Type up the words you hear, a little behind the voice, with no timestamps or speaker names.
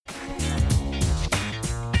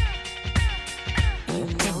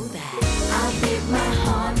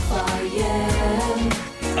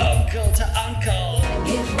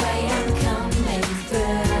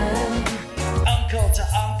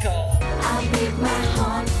leave my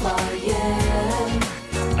heart for you.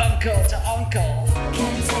 Uncle to uncle.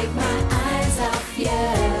 Can't take my eyes off you.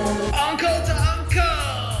 Uncle to uncle.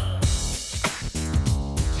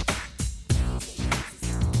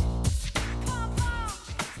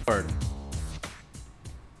 Word.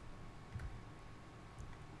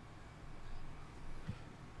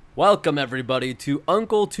 Welcome everybody to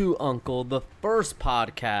Uncle, the first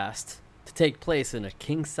podcast to take place in a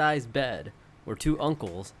king-size bed where two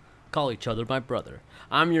uncles call each other my brother.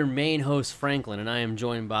 I'm your main host Franklin, and I am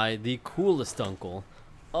joined by the coolest uncle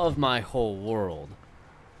of my whole world,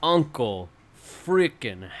 Uncle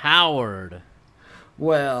freaking Howard.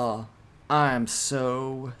 Well, I'm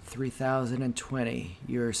so 3020.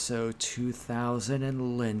 You're so 2000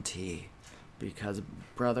 and linty. Because,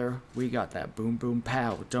 brother, we got that boom boom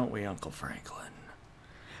pow, don't we, Uncle Franklin?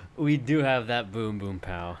 We do have that boom boom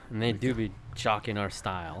pow, and they do be shocking our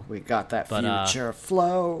style. We got that But, future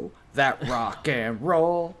flow, that rock and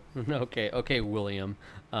roll. Okay, William.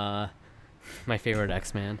 My favorite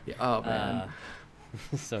X-Man. Oh, man.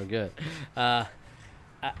 So good.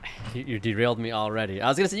 You derailed me already. I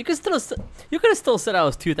was gonna say you could have still said I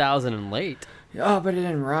was 2000 and late. Oh, but it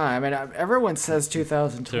didn't rhyme. And everyone says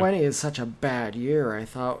 2020 is such a bad year. I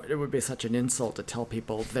thought it would be such an insult to tell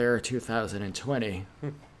people they're 2020.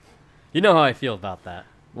 You know how I feel about that.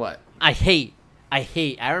 What? I hate. I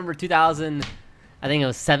remember 2000. I think it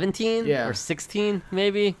was 17 or 16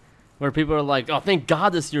 maybe, where people are like, "Oh, thank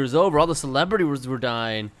God this year's over. All the celebrities were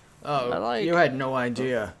dying." Oh, you had no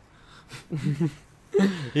idea.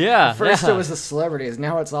 Yeah. First it was the celebrities,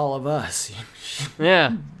 now it's all of us.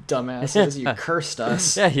 Yeah. Dumbasses, you cursed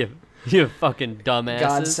us. Yeah, you fucking dumbasses.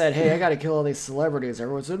 God said, hey, I gotta kill all these celebrities.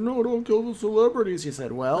 Everyone said, no, don't kill the celebrities. You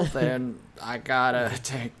said, well, then I gotta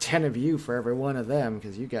take 10 of you for every one of them,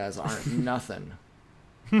 because you guys aren't nothing.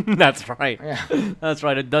 That's right. Yeah. That's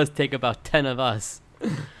right. It does take about 10 of us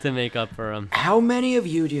to make up for them. How many of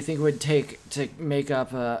you do you think would take to make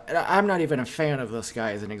up I'm not even a fan of this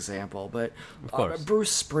guy as an example, but Of course.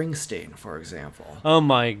 Bruce Springsteen, for example. Oh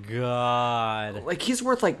my God. Like, he's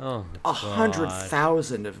worth like Oh,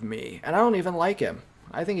 100,000 of me, and I don't even like him.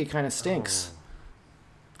 I think he kind of stinks.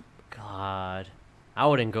 God. I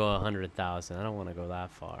wouldn't go 100,000. I don't want to go that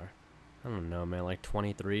far. I don't know, man. Like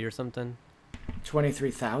 23 or something.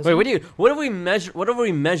 23,000? Wait, what are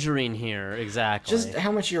we measuring here exactly? Just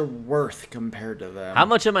how much you're worth compared to them. How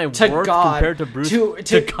much am I to worth God, compared to Bruce?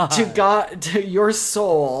 To God, to your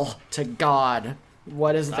soul, to God.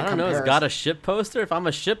 What is the I don't know. comparison? Is God a ship poster? If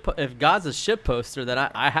God's a ship poster, then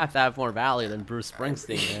I have to have more value than Bruce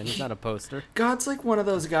Springsteen. Man, he's not a poster. God's like one of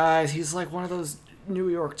those guys. He's like one of those New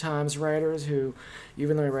York Times writers who,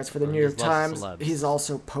 even though he writes for the New York Times, he's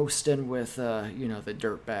also posting with, the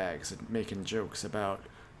dirt bags and making jokes about,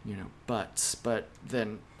 butts. But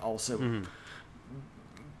then also,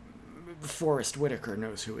 Forrest Whitaker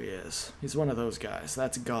knows who he is. He's one of those guys.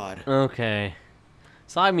 That's God. Okay.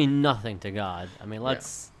 So I mean nothing to God. I mean,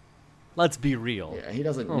 let's be real. Yeah, he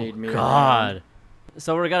doesn't need me. God. around.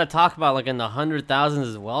 So we're gonna talk about like in the 100,000s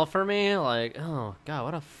as well for me. Like, oh God,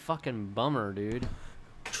 what a fucking bummer, dude.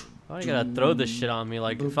 Why you gotta throw this shit on me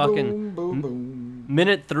like Boom, fucking boom, boom.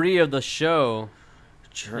 minute 3 of the show,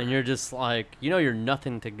 Sure. and you're just like, you're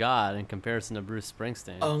nothing to God in comparison to Bruce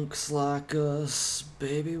Springsteen. Unks like us,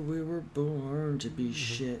 baby, we were born to be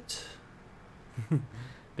shit.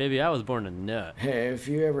 Baby, I was born a nut. Hey, if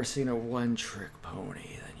you ever seen a one-trick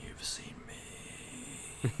pony, then you've seen me.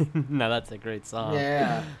 Now that's a great song.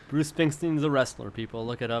 Yeah. Bruce Springsteen's a wrestler, people.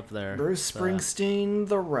 Look it up there. Bruce So, Springsteen,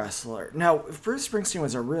 the wrestler. Now, if Bruce Springsteen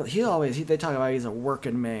was a real... they talk about he's a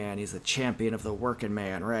working man. He's the champion of the working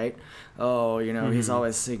man, right? Oh, he's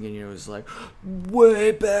always singing, he's like,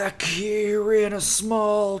 way back here in a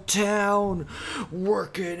small town,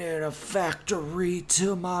 working in a factory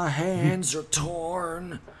till my hands are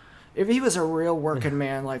torn. If he was a real working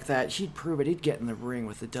man like that, he'd prove it. He'd get in the ring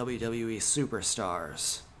with the WWE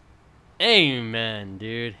superstars. Amen,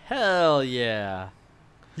 dude. Hell yeah.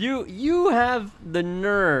 You have the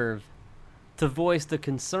nerve to voice the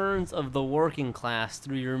concerns of the working class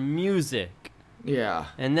through your music. Yeah.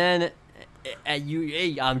 And then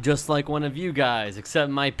I'm just like one of you guys, except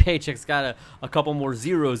my paycheck's got a couple more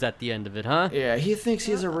zeros at the end of it, huh? Yeah, he thinks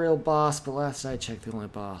he's a real boss, but last I checked, the only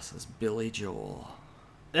boss is Billy Joel.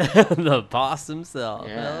 The boss himself.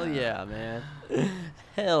 Yeah. Hell yeah, man.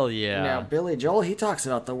 Hell yeah. Now, Billy Joel, he talks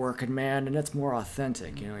about the working man, and it's more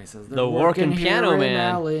authentic. He says, The working piano here man. in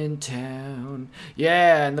Allentown.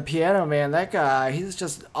 Yeah, and the piano man, that guy,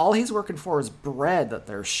 all he's working for is bread that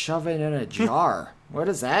they're shoving in a jar. What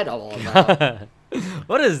is that all about?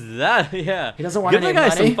 What is that? Yeah. He doesn't want Give any the guy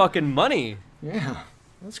money. some fucking money. Yeah.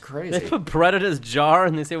 That's They crazy. put bread in his jar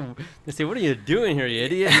and they say, "What are you doing here, you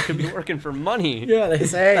idiot? You could be working for money. Yeah, they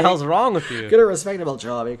say. What the hell's wrong with you? Get a respectable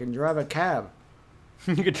job. You can drive a cab.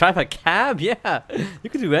 You could drive a cab, yeah. You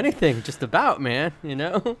could do anything, just about, man. You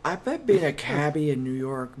know." I bet being a cabbie in New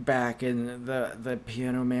York back in the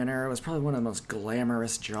Piano Man era was probably one of the most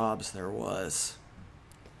glamorous jobs there was.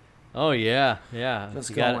 Oh yeah, yeah.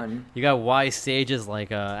 Just you going. you got wise sages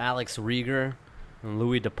like Alex Rieger and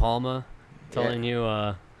Louis De Palma telling you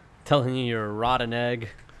you're a rotten egg.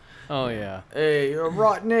 Oh yeah. Hey, you're a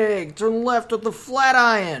rotten egg. Turn left with the flat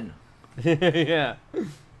iron. Yeah.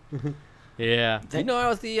 Yeah. You know, I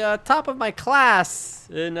was the top of my class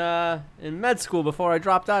in med school before I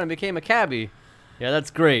dropped out and became a cabbie. Yeah, that's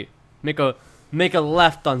great. Make a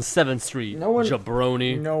left on 7th Street,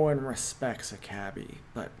 jabroni. No one respects a cabbie,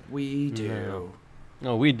 but we do.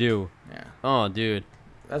 No, we do. Yeah. Oh, dude.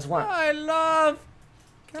 That's why. I love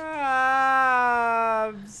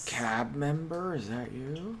cabs. Cab member? Is that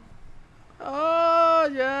you? Oh,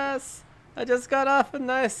 yes. I just got off a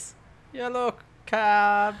nice yellow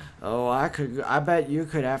cab. Oh, I bet you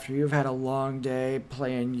could, after you've had a long day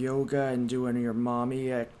playing yoga and doing your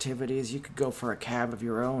mommy activities, you could go for a cab of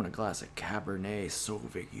your own, a glass of Cabernet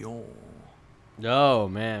Sauvignon. Oh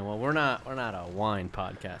man, well we're not a wine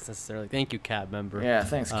podcast necessarily. Thank you, cab member. Yeah,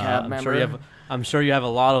 thanks, cab member. I'm sure you have a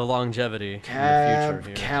lot of longevity Cab in the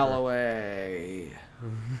future. Calloway.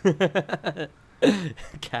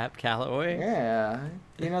 Cab Calloway. Yeah,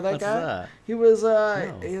 you know that What's guy? that? He was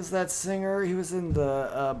No. he was that singer. He was in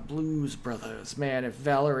the Blues Brothers. Man, if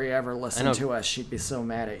Valerie ever listened know. to us, she'd be so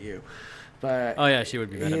mad at you. But Oh yeah, she would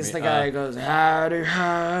be mad at he's me. the guy who goes howdy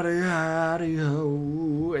howdy howdy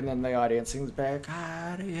ho, and then the audience sings back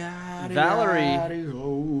howdy howdy Valerie howdy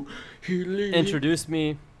ho. introduced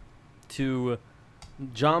me to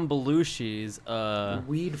John Belushi's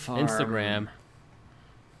Weed Farm Instagram,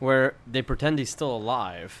 where they pretend he's still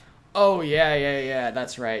alive. Oh yeah,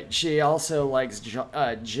 that's right. She also likes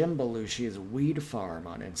Jim Belushi's Weed Farm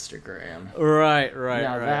on Instagram. Right.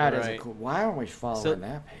 Now that is right. a cool. Why aren't we following So-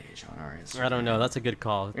 that page on our Instagram? I don't know. That's a good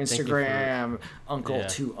call. Thank you for- Instagram Uncle Yeah.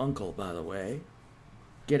 to Uncle, by the way.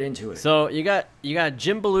 Get into it. So you got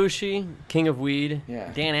Jim Belushi, King of Weed.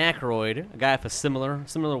 Yeah. Dan Aykroyd, a guy with a similar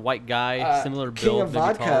white guy, similar King build, of maybe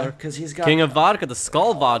Vodka, taller. because he's got King of Vodka, the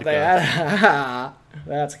Skull Vodka.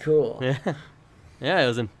 That's cool. Yeah. Yeah, it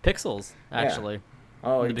was in Pixels actually.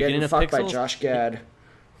 Oh, In the you're beginning getting of fucked by Pixels? Josh Gad.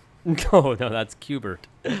 No, that's Kubert.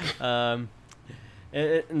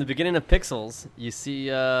 In the beginning of Pixels, you see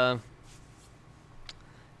the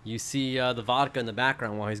vodka in the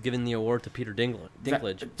background while he's giving the award to Peter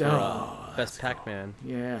Dinklage for Best Pac-Man.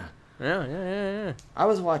 Yeah. Yeah. I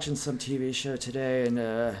was watching some TV show today,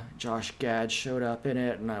 and Josh Gad showed up in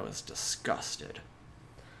it, and I was disgusted.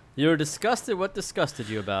 You were disgusted? What disgusted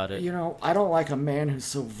you about it? You know, I don't like a man who's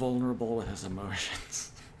so vulnerable with his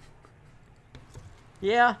emotions.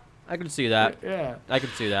 Yeah, I can see that. Yeah. I can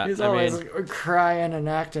see that. He's I always mean, crying and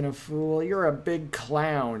acting a fool. You're a big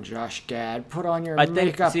clown, Josh Gad. Put on your I think-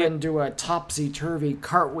 makeup see- and do a topsy-turvy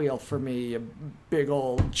cartwheel for me, you big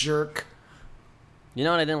old jerk. you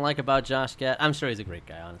know what I didn't like about Josh Gad? I'm sure he's a great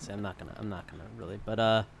guy, honestly. I'm not gonna really,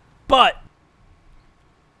 but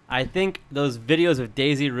I think those videos of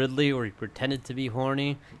Daisy Ridley where he pretended to be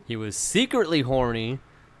horny, he was secretly horny,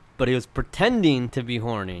 but he was pretending to be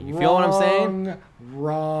horny. You feel what I'm saying?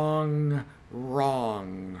 Wrong.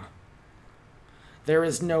 There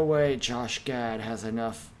is no way Josh Gad has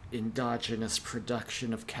enough endogenous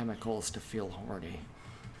production of chemicals to feel horny.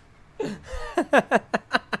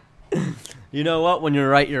 You know what? When you're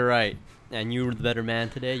right, you're right. And you were the better man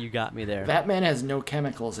today. You got me there. That man has no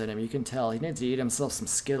chemicals in him. You can tell. He needs to eat himself some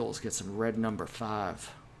Skittles, get some red number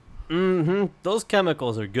 5. Mm-hmm. Those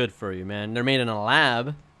chemicals are good for you, man. They're made in a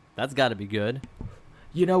lab. That's got to be good.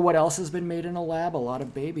 You know what else has been made in a lab? A lot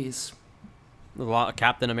of babies. A lot of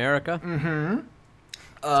Captain America.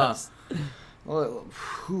 Well,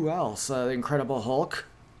 who else? The Incredible Hulk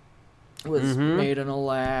was made in a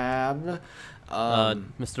lab.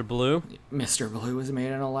 Mr. Blue. Mr. Blue was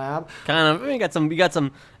made in a lab. Kind of. You got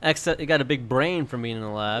some excess. You got a big brain from being in the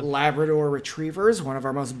lab. Labrador Retrievers, one of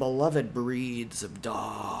our most beloved breeds of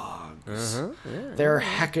dogs. Yeah. They're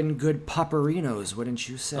heckin' good pupperinos, wouldn't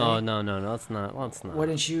you say? Oh no, let's not.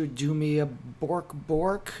 Wouldn't you do me a bork?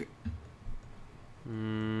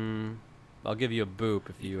 I'll give you a boop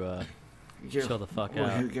if you You- chill the fuck Will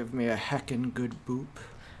out. you give me a heckin' good boop?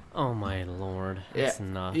 Oh my lord, that's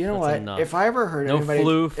enough. You know That's what? Enough. If I ever heard No anybody,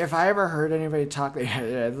 floof. if I ever heard anybody talk, this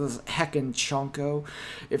is heckin' chonko.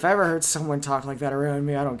 If I ever heard someone talk like that around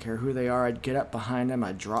me, I don't care who they are. I'd get up behind them.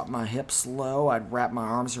 I'd drop my hips low. I'd wrap my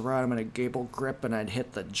arms around them in a gable grip, and I'd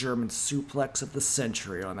hit the German suplex of the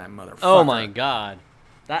century on that motherfucker. Oh my god,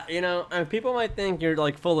 that people might think you're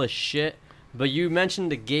like full of shit, but you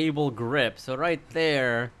mentioned the gable grip, so right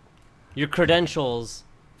there, your credentials.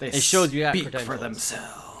 It shows you got speak credentials. for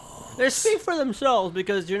themselves. They speak for themselves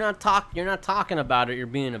because you're not talking about it. You're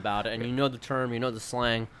being about it, and you know the term, you know the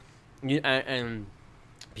slang, and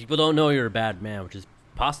people don't know you're a bad man, which is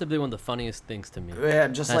possibly one of the funniest things to me. Yeah,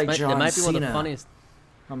 just like John It might be Cena. one of the funniest.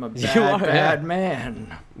 I'm a You are, bad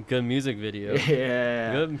man. Good music video.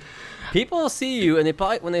 Yeah. Good. People see you, and they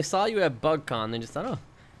probably when they saw you at BugCon, they just thought, oh,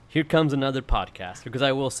 here comes another podcaster. Because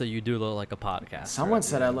I will say you do look like a podcaster. Someone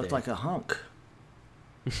said I looked like a hunk.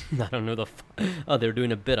 I don't know oh, they were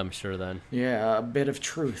doing a bit, I'm sure then. Yeah, a bit of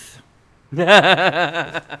truth.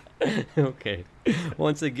 Okay.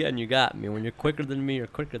 Once again, you got me. When you're quicker than me, you're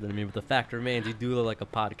quicker than me. But the fact remains, you do look like a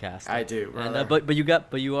podcaster. I do, And, brother.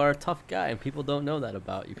 but you are a tough guy, and people don't know that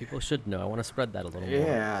about you. People should know. I want to spread that a little more.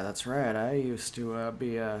 Yeah, that's right. I used to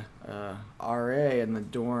be a RA in the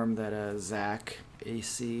dorm that Zach,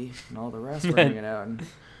 AC, and all the rest were hanging out in.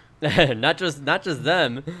 not just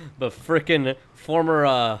them, but frickin'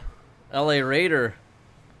 former LA Raider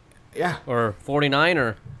Yeah, or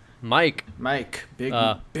 49er Mike. Mike, big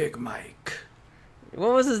Mike.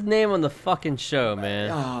 What was his name on the fucking show,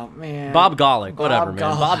 man? Oh man, Bob Golick, whatever, man.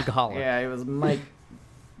 Bob Golick. Yeah, it was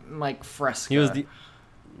Mike Fresca. He was the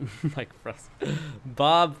Mike Frost.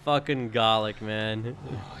 Bob fucking Golick, man.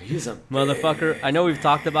 He's a Motherfucker. I know we've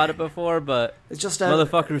talked about it before, but It's just a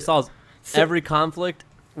motherfucker who solves every conflict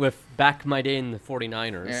with back in my day in the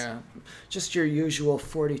 49ers. Yeah, just your usual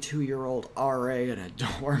 42-year-old RA in a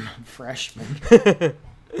dorm freshman.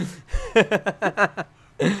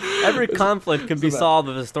 Every conflict can be solved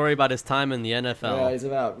with a story about his time in the NFL. Yeah, he's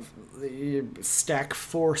about you stack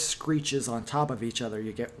 4 screeches on top of each other.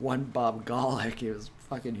 You get one Bob Golick. He was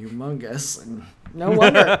fucking humongous, and no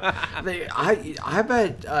wonder. I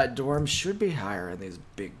bet dorms should be hiring these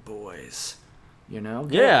big boys. You know,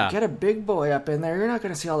 get a big boy up in there. You're not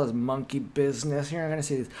going to see all this monkey business. You're not going to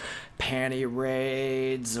see these panty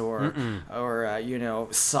raids or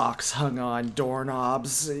socks hung on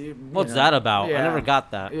doorknobs. What's that about? Yeah. I never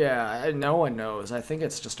got that. Yeah, no one knows. I think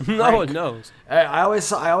it's just a prank. No one knows. I always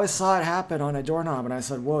saw it happen on a doorknob, and I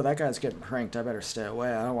said, "Whoa, that guy's getting pranked. I better stay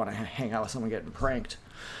away. I don't want to hang out with someone getting pranked."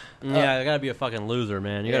 Yeah, you gotta be a fucking loser,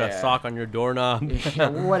 man. You got a yeah. sock on your doorknob.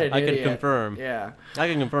 What an I idiot. can confirm. Yeah. I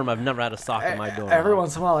can confirm I've never had a sock on my doorknob. Every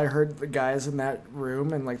once in a while, I heard the guys in that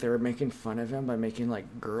room, and like they were making fun of him by making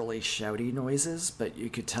like girly, shouty noises, but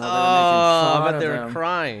you could tell they were making fun but of they were him.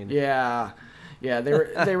 crying. Yeah, they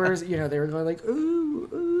were they were going like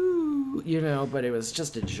ooh, but it was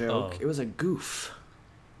just a joke. Oh. It was a goof.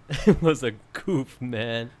 It was a goof,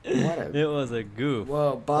 man. What It was a goof.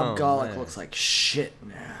 Whoa, Bob Oh, Golick man. looks like shit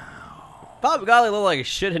now. Bob Golick looked like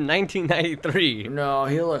shit in 1993. No,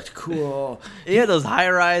 he looked cool. He had those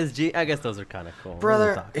high-rise jeans. I guess those are kind of cool.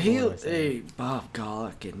 Brother, What am I saying? hey, Bob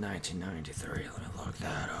Golick in 1993. Let me look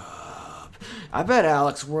that up. I bet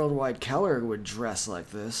Alex Worldwide Keller would dress like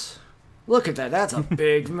this. Look at that. That's a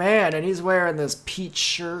big man, and he's wearing this peach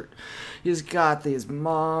shirt. He's got these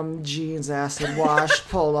mom jeans, acid washed,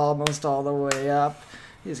 pulled almost all the way up.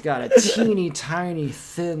 He's got a teeny tiny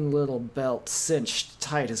thin little belt cinched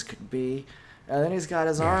tight as could be. And then he's got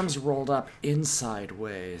his arms rolled up inside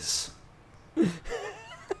ways.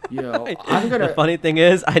 Yo, I'm The gonna. funny thing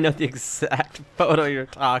is, I know the exact photo you're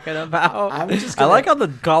talking about. I'm just I gonna- like how the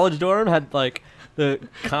college dorm had like the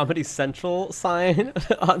Comedy Central sign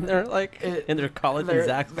on their in their college There- and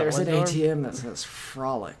Zach's there's an dorm. ATM that says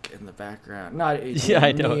Frolic in the background. Not ATM, Yeah,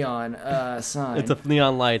 I know. neon sign. It's a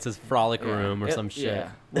neon light. It says Frolic Yeah, Room or it- some shit. Yeah.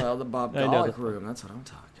 Well, the Bob I know Golick the- room. That's what I'm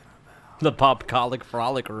talking about. The Bob Golick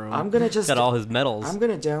Frolic Room. I'm gonna just got all his medals. I'm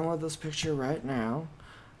gonna download this picture right now.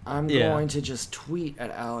 I'm Yeah. going to just tweet at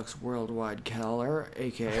Alex Worldwide Keller,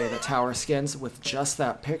 aka the Tower Skins, with just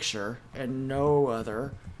that picture and no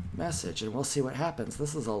other message, and we'll see what happens.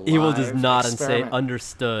 This is a live He will just nod and say experiment.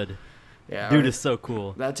 understood. Yeah, Dude right. is so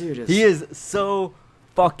cool. That dude is. He is so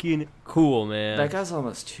fucking cool, man. That guy's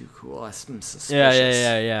almost too cool. I'm suspicious.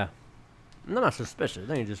 Yeah. I'm not suspicious. I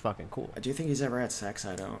think he's just fucking cool. Do you think he's ever had sex?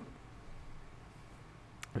 I don't.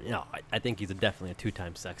 You know, I think he's definitely a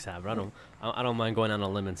 2-time sex haver. I don't mind going on a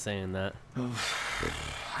limb and saying that.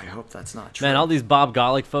 I hope that's not true. Man, all these Bob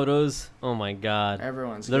Golick photos. Oh my god.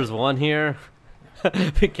 Everyone's. There's one here.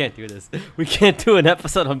 We can't do this. We can't do an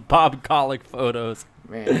episode on Bob Golick photos.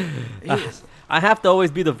 Man, he's, I have to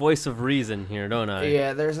always be the voice of reason here, don't I?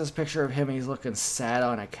 yeah. There's this picture of him. He's looking sad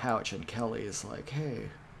on a couch, and Kelly's like, "Hey,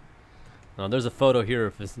 Oh, there's a photo here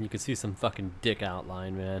of his, and you can see some fucking dick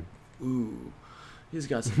outline, man. ooh, he's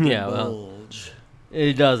got some Yeah, well, bulge."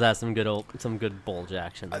 It does have some good bulge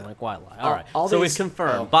action. I'm like, why lie? All right. all So we these-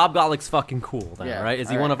 confirmed oh. Bob Golick's fucking cool, then, Yeah, right? Is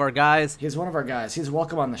he all one right. of our guys? He's one of our guys. He's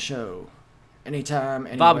welcome on the show, anytime,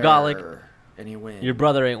 anywhere. Bob Golick, and he wins. Your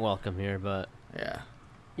brother ain't welcome here, but Yeah,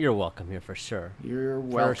 you're welcome here for sure. you're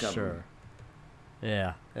welcome. For sure.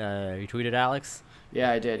 Yeah. You tweeted Alex? Yeah,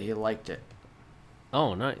 I did. He liked it.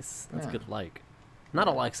 Oh, nice. That's Yeah. a good like. Not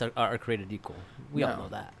all likes are created equal. We all No. know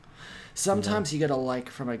that. Sometimes you get a like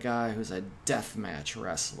from a guy who's a deathmatch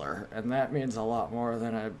wrestler, and that means a lot more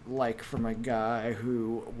than a like from a guy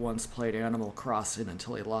who once played Animal Crossing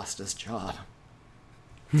until he lost his job.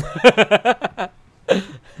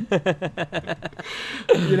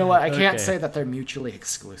 You know what? I can't Okay. say that they're mutually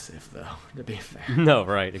exclusive, though, to be fair. No,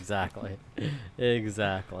 right, exactly.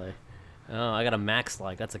 Exactly. Oh, I got a max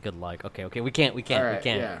like. That's a good like. Okay, we can't. All right,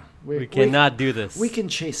 yeah. We cannot do this. We can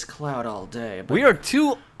chase cloud all day. But We are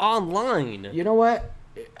too online. You know what?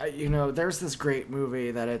 There's this great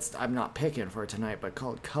movie that I'm not picking for tonight, but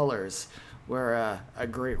called Colors, where a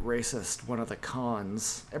great racist, one of the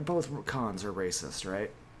cons, and both cons are racist,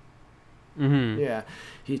 right? Mm-hmm. Yeah.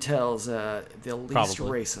 He tells the least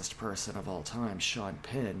Probably. racist person of all time, Sean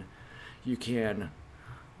Penn, you can,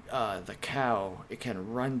 the cow, it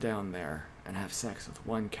can run down there and have sex with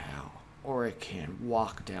one cow, or it can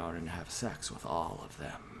walk down and have sex with all of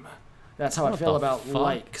them. That's how I What feel the about fuck?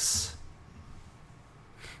 likes.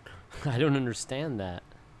 I don't understand that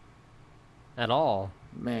at all.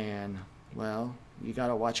 Man, well, you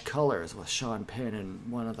gotta watch Colors with Sean Penn and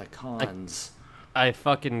one of the cons. I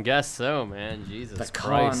fucking guess so, man. Jesus The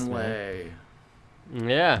Christ, Conway.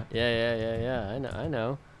 man. Yeah. I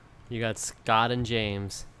know. You got Scott and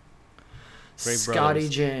James. Great Scotty brothers.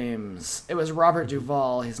 James. It was Robert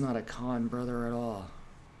Duvall. He's not a con brother at all.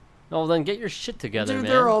 Oh, then get your shit together, Dude,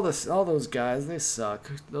 man. they're all those guys. They suck.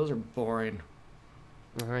 Those are boring.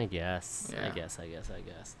 I guess. Yeah. I guess.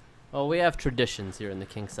 Well, we have traditions here in the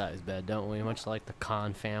king size bed, don't we? Much like the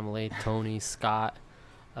Kahn family, Tony, Scott,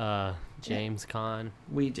 James Kahn,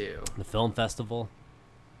 We do. the film festival,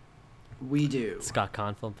 We do. Scott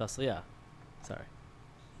Kahn Film Festival. Yeah. Sorry.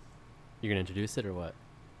 You're gonna introduce it or what?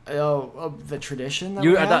 Oh, the tradition that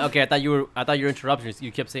we have? I thought you were interrupting.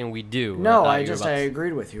 You kept saying we do. No, thought I you were about to-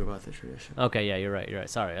 agreed with you about the tradition. Okay, yeah, you're right.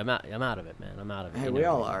 Sorry, I'm out of it, man. I'm out of it. Hey, You we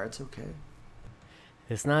know all me. are. It's okay.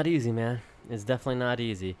 It's not easy, man. It's definitely not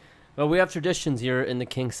easy. But we have traditions here in the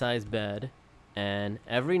king size bed, and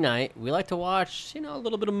every night we like to watch, a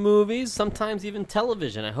little bit of movies, sometimes even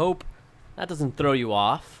television. I hope that doesn't throw you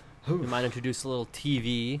off. We might introduce a little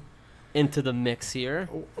TV into the mix here.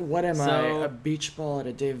 What am I, So- a beach ball at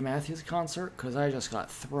a Dave Matthews concert? Because I just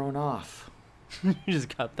got thrown off. You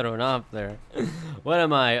just got thrown off there. What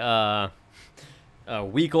am I,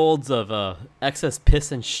 week olds of excess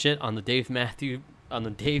piss and shit on the Dave Matthews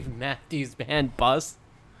Band bus,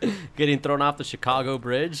 getting thrown off the Chicago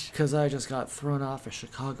Bridge? Because I just got thrown off a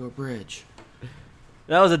Chicago bridge.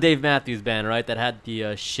 That was a Dave Matthews Band, right? That had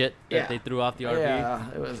the shit that Yeah. they threw off the RV. Yeah,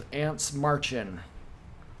 it was ants marching.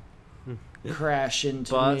 Crash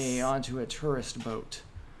into Bus. me onto a tourist boat.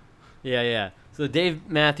 Yeah. So the Dave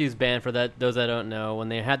Matthews Band, for those that don't know, when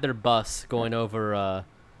they had their bus going over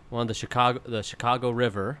one of the Chicago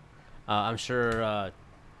River, I'm sure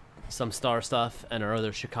some Star Stuff and our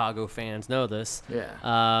other Chicago fans know this.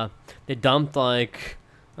 Yeah. They dumped I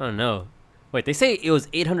don't know. Wait, they say it was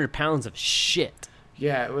 800 pounds of shit.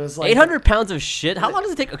 Yeah, it was like 800 pounds of shit? How long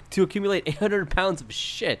does it take to accumulate 800 pounds of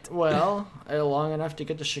shit? Well, long enough to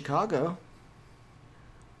get to Chicago.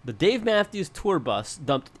 The Dave Matthews tour bus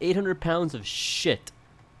dumped 800 pounds of shit.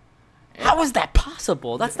 How is that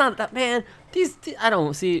possible? That's not that, man. I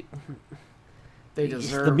don't see. They It's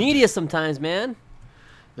deserve the media sometimes, man.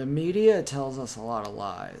 The media tells us a lot of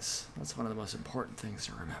lies. That's one of the most important things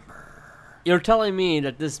to remember. You're telling me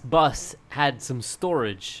that this bus had some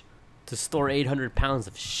storage to store 800 pounds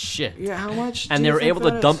of shit. Yeah, how much? And they were able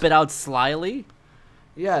to dump it out slyly?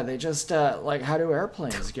 Yeah, they just how do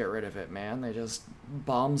airplanes get rid of it, man? They just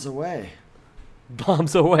bombs away.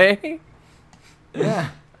 Bombs away? Yeah.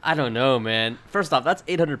 I don't know, man. First off, that's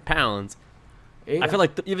 800 pounds. Eight- I feel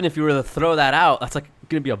like even if you were to throw that out, that's like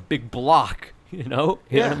going to be a big block You know what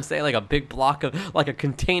Yeah. I'm saying? Like a big block of, like a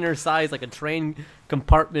container size, like a train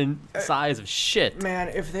compartment size of shit. Man,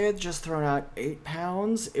 if they had just thrown out 8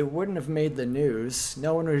 pounds, it wouldn't have made the news.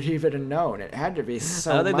 No one would even have known. It had to be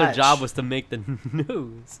so I don't think much. their job was to make the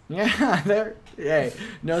news. Yeah, hey,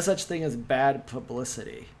 no such thing as bad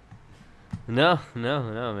publicity. No,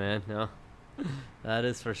 man, no. That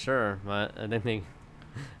is for sure. But I think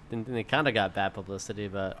they kind of got bad publicity,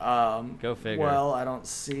 but go figure. Well, I don't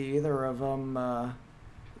see either of them,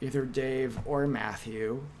 either Dave or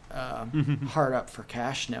Matthew, hard up for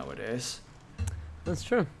cash nowadays. That's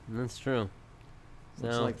true. That's true.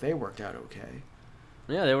 Looks So, like they worked out okay.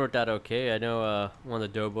 yeah, they worked out okay. I know one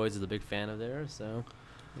of the Doughboys is a big fan of theirs, so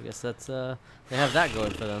I guess that's they have that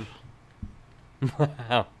going for them.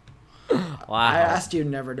 Wow. Wow. I asked you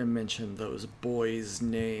never to mention those boys'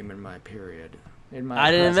 name in my period. In my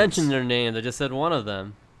I didn't presence. mention their names. I just said one of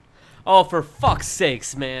them. Oh, for fuck's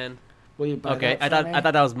sakes, man. Will you buy Okay, that for me? I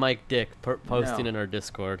thought that was Mike Dick posting No. in our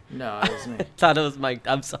Discord. No, it was me. Thought it was Mike.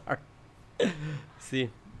 I'm sorry. See,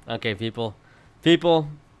 okay, people,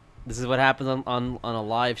 this is what happens on a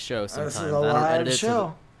live show. Sometimes This is a I don't live edit it to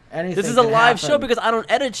show. Anything This is a can live show happen. because I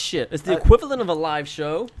don't edit shit. It's the Uh, equivalent of a live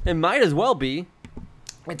show. It might as well be.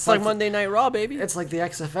 It's like Monday Night Raw, baby. It's like the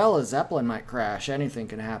XFL. A Zeppelin might crash. Anything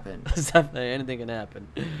can happen. Anything can happen.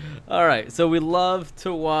 All right, so we love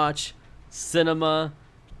to watch cinema,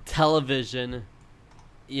 television,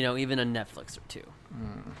 even a Netflix or two.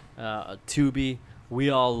 A Tubi,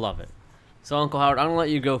 we all love it. So Uncle Howard, I'm gonna let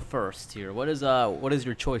you go first here. What is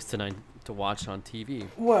your choice tonight to watch on TV?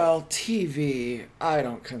 Well, TV, I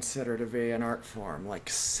don't consider to be an art form like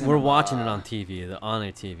cinema. We're watching it on TV, on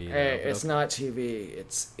a TV. though, Hey, but it's okay. not TV.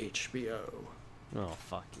 It's HBO. Oh,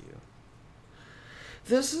 fuck you.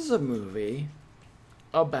 This is a movie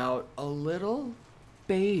about a little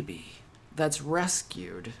baby that's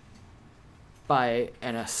rescued by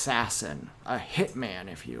an assassin, a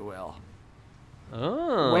hitman, if you will.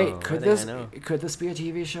 Oh. Wait, I could think I know. this be a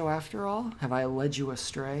TV show after all? Have I led you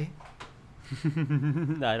astray?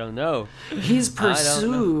 I don't know. He's I don't know.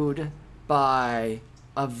 pursued by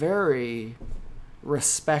a very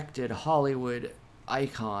respected Hollywood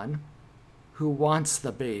icon who wants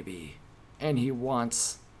the baby, and he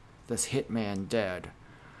wants this hitman dead.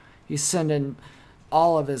 He's sending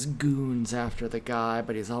all of his goons after the guy,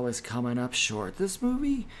 but he's always coming up short. This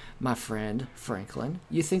movie, my friend Franklin,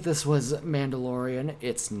 you think this was Mandalorian?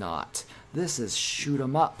 It's not. This is Shoot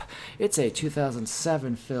 'em Up. It's a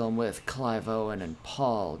 2007 film with Clive Owen and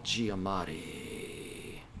Paul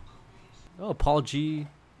Giamatti. Oh, Paul G.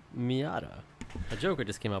 Miata. A joke I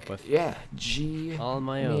just came up with. Yeah, G. All on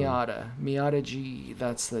my own. Miata G.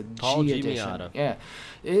 That's the Paul G G. edition. Miata. Yeah,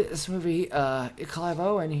 this movie, Clive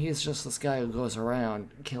Owen, he's just this guy who goes around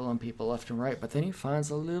killing people left and right, but then he finds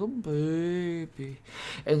a little baby,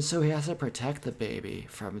 and so he has to protect the baby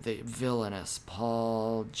from the villainous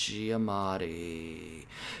Paul Giamatti.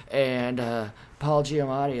 And Paul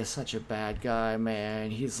Giamatti is such a bad guy,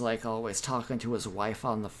 man. He's like always talking to his wife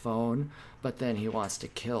on the phone, but then he wants to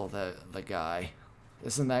kill the guy.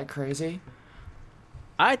 Isn't that crazy?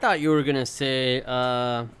 I thought you were gonna say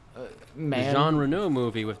the Man. Jean Reno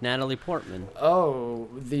movie with Natalie Portman. Oh,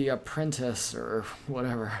 The Apprentice or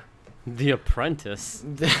whatever. The Apprentice.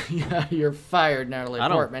 Yeah, you're fired, Natalie I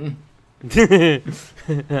don't- Portman.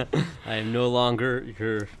 I am no longer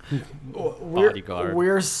your bodyguard.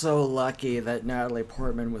 We're so lucky that Natalie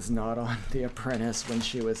Portman was not on The Apprentice when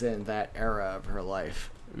she was in that era of her life.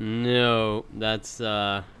 No, that's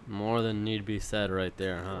more than need be said right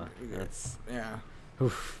there, huh? That's Yeah.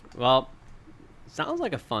 oof. Well, sounds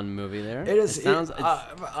like a fun movie there. It is. sounds.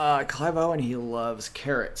 Clive Owen, he loves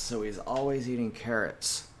carrots, so he's always eating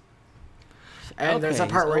carrots. And there's a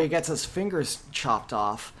Okay, part he's where he al- gets his fingers chopped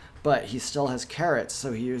off, but he still has carrots,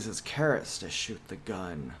 so he uses carrots to shoot the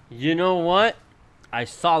gun. You know what? I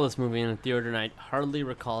saw this movie in the theater and I hardly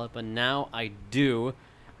recall it, but now I do.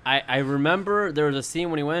 I remember there was a scene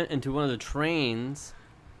when he went into one of the trains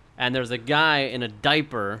and there's a guy in a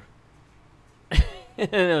diaper. And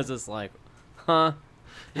it was just like, huh?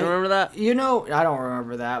 You remember that? You know, I don't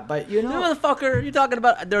remember that, but you know, Motherfucker, you talking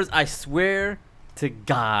about? I swear to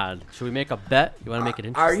God. Should we make a bet? You want to make it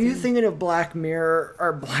are interesting? you thinking of Black Mirror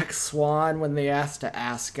or Black Swan when they asked to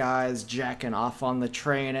ask guys jacking off on the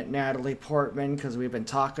train at Natalie Portman because we've been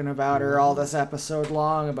talking about her all this episode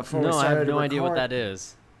long and before we No, I started have to no idea what record? that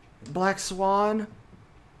is. Black Swan?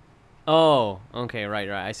 Oh, okay, right.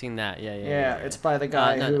 I seen that. Yeah. Yeah, it's by the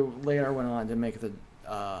guy no, who later went on to make the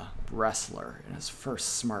wrestler in his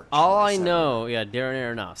first smart All I choice ever. know, Darren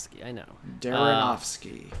Aronofsky. I know. Darren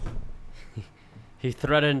Ofsky. He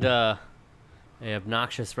threatened a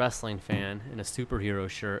obnoxious wrestling fan in a superhero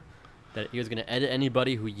shirt that he was going to edit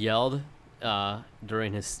anybody who yelled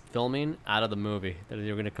during his filming out of the movie. That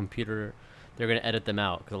they were going to they're going to edit them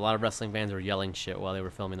out because a lot of wrestling fans were yelling shit while they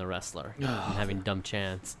were filming the wrestler and having dumb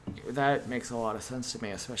chants. That makes a lot of sense to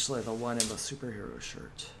me, especially the one in the superhero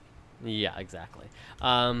shirt. Yeah, exactly.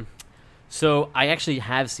 So I actually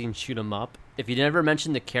have seen Shoot 'Em Up. If you never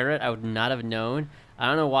mentioned the carrot, I would not have known. I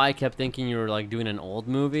don't know why I kept thinking you were like doing an old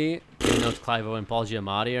movie. Even though it's Clive Owen and Paul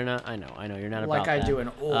Giamatti or not. I know you're not about Like that. I do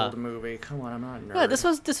an old movie. Come on, I'm not a nerd. Yeah,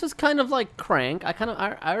 this was kind of like Crank.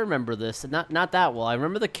 I remember this, not that well. I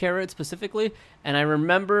remember the carrot specifically, and I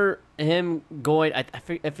remember him going. I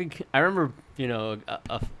remember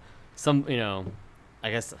I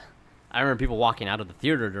guess I remember people walking out of the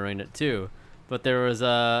theater during it too. But there was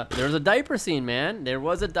a diaper scene, man. There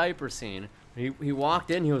was a diaper scene. He walked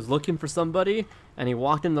in. He was looking for somebody, and he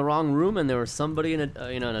walked in the wrong room, and there was somebody an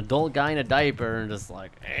adult guy in a diaper, and just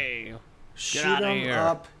like, hey, Shoot outta 'em here.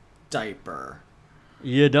 up diaper.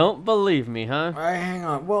 You don't believe me, huh? All right, hang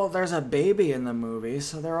on. Well, there's a baby in the movie,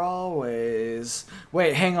 so they're always...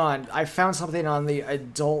 Wait, hang on. I found something on the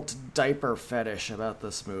adult diaper fetish about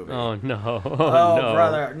this movie. Oh no! Oh, No.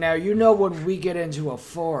 brother. Now, you know when we get into a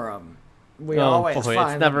forum, we Oh, always boy, it's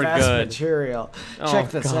find the never best good. material. Oh, Check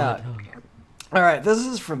this God. out. All right, this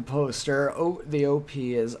is from Poster. The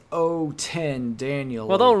OP is O10 Daniel.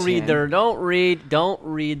 Well, don't O10. read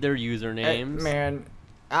their usernames. Man,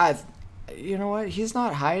 you know what? He's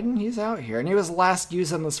not hiding. He's out here, and he was last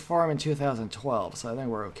used in this forum in 2012, so I think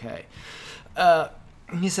we're okay.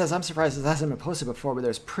 He says, "I'm surprised this hasn't been posted before, but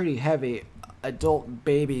there's pretty heavy adult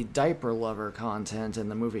baby diaper lover content in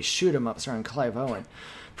the movie Shoot 'Em Up, starring Clive Owen.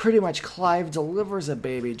 Pretty much, Clive delivers a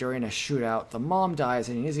baby during a shootout. The mom dies,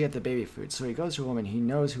 and he needs to get the baby food, so he goes to a woman he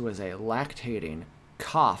knows who is a lactating,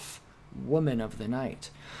 woman of the night.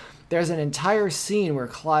 There's an entire scene where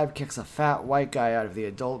Clive kicks a fat white guy out of the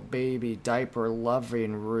adult baby diaper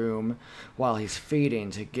loving room while he's feeding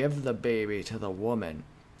to give the baby to the woman.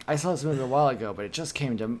 I saw this movie a while ago, but it just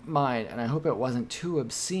came to mind, and I hope it wasn't too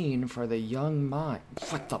obscene for the young mind."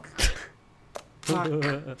 What the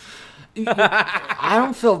fuck? I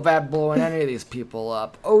don't feel bad blowing any of these people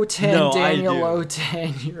up. O10, No, I Daniel do.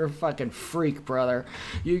 O10, you're a fucking freak, brother.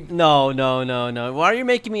 No. Why are you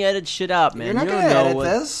making me edit shit out, man? You're not You gonna don't know edit what-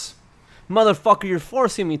 this? Motherfucker, you're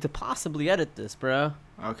forcing me to possibly edit this, bro.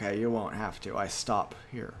 Okay, you won't have to. I stop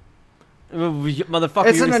here. Motherfucker,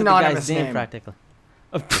 It's you an said the anonymous guy's name name. practically.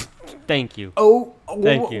 Thank you.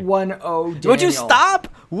 Thank you. 10 Daniel. Would you stop?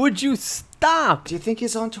 Would you stop? Do you think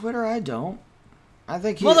he's on Twitter? I don't. I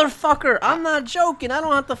think he... Motherfucker, I'm not joking. I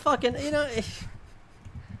don't have to fucking, we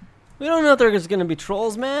don't know if there's going to be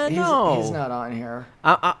trolls, man. No. He's not on here.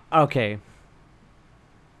 Okay.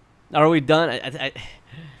 Are we done?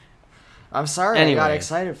 I'm sorry. Anyway. I got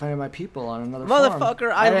excited finding my people on another forum.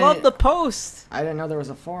 Motherfucker, I love the post. I didn't know there was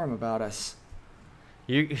a forum about us.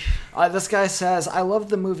 You... This guy says, "I love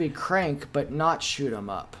the movie Crank, but not Shoot 'Em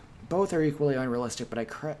Up. Both are equally unrealistic, but I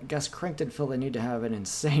guess Crank didn't feel the need to have an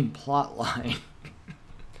insane plot line."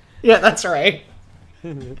 Yeah, that's right.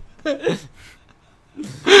 Which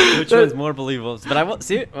one's more believable? But I won't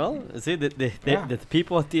see. Well, see Yeah. the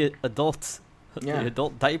people at the adults, Yeah. the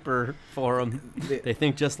adult diaper forum, The- they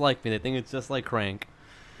think just like me. They think it's just like Crank,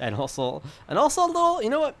 and also a little. You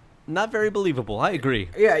know what? Not very believable. I agree.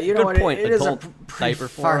 Yeah, you know Good what? point, It is a adult pretty diaper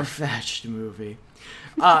forum. far-fetched movie.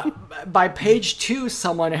 By page 2,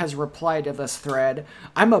 someone has replied to this thread,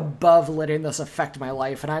 "I'm above letting this affect my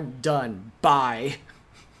life, and I'm done. Bye."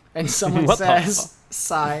 And someone What the says,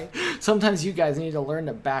 "Sigh. Sometimes you guys need to learn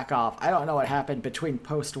to back off." I don't know what happened between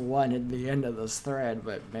post 1 and the end of this thread,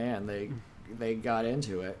 but man, they got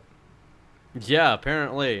into it. Yeah,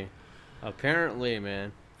 apparently,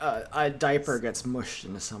 man. A diaper gets mushed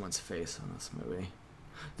into someone's face in this movie.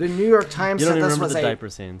 The New York Times You don't said even this remember was the a diaper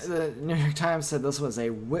scenes. The New York Times said this was a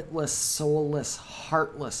witless, soulless,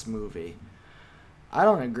 heartless movie. I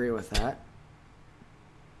don't agree with that.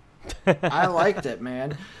 I liked it,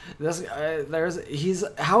 man. How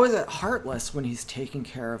is it heartless when he's taking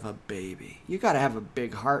care of a baby? You got to have a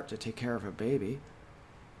big heart to take care of a baby.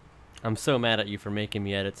 I'm so mad at you for making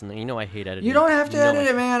me edits, and you know I hate editing. You don't have to You know edit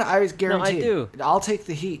it, man. I was guaranteed. do. I'll take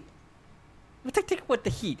the heat. Take what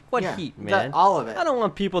the heat? What Yeah, heat, that- man? all of it. I don't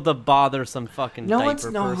want people to bother some fucking No diaper one's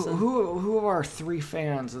person. who of our 3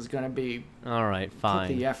 fans is going to be All right, put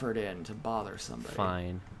fine. the effort in to bother somebody.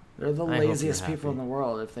 Fine. They're the I hope you're laziest people in happy. the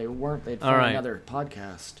world. If they weren't, they'd All find right. another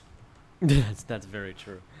podcast. that's very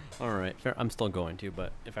true. All right, fair. I'm still going to,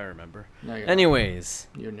 but if I remember. No, you're Anyways,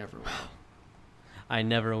 not. You never will. I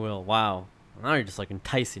never will. Wow. Now you're just like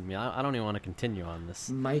enticing me. I don't even want to continue on this.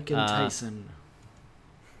 Mike and Tyson.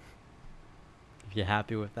 You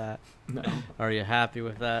happy with that? No. Are you happy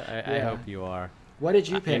with that? I Yeah. hope you are. What did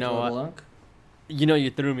you You pick, know Little what? Unk? You know,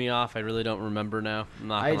 you threw me off. I really don't remember now. I'm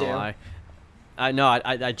not I gonna do. lie. I know.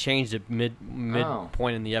 I changed it mid Oh.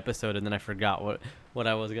 point in the episode, and then I forgot what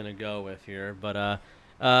I was gonna go with here. But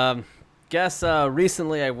guess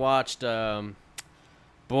recently I watched I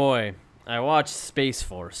watched Space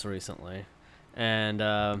Force recently, and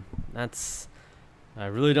I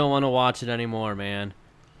really don't want to watch it anymore, man.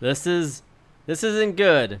 This isn't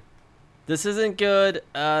good. This isn't good.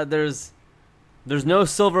 There's no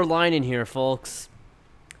silver lining here, folks.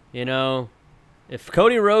 You know, if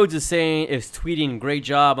Cody Rhodes is tweeting "great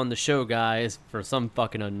job on the show, guys" for some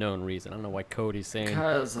fucking unknown reason, I don't know why Cody's saying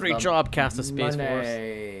Because of "great the job, cast of Space Force."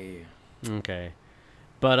 money. Okay,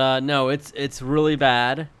 but no, it's really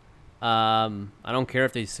bad. I don't care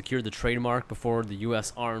if they secured the trademark before the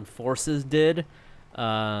U.S. Armed Forces did.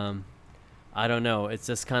 I don't know. It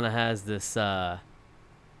just kind of has this. I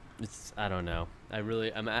don't know.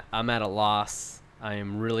 I'm at a loss. I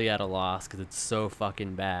am really at a loss because it's so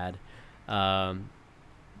fucking bad. John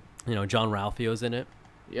Ralphio's in it.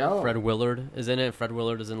 Yo. Fred Willard is in it. Fred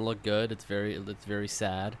Willard doesn't look good. It's very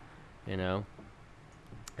sad, you know.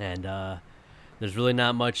 And there's really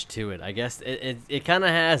not much to it. I guess it kind of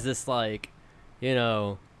has this, like, you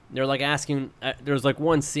know, they're like asking. There's like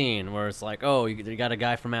one scene where it's like, oh, you got a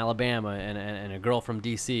guy from Alabama and a girl from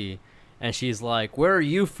D.C. and she's like, where are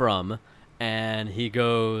you from? And he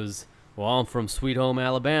goes, well, I'm from Sweet Home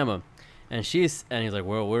Alabama. And he's like,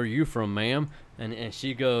 well, where are you from, ma'am? And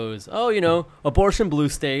she goes, oh, you know, abortion blue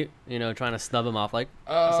state, you know, trying to snub him off. Like,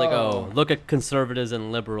 it's like, oh, look at conservatives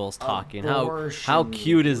and liberals talking. How Abortion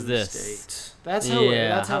cute is blue this? state. That's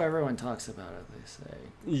how everyone talks about it, they say.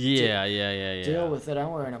 Yeah. Deal with it.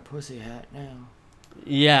 I'm wearing a pussy hat now.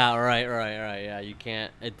 Yeah, right. Yeah, you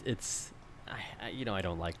can't. I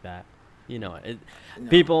don't like that. No.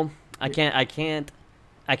 People, I can't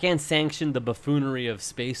sanction the buffoonery of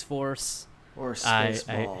Space Force. Or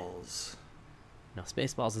Spaceballs. No,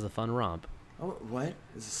 Spaceballs is a fun romp. Oh, what?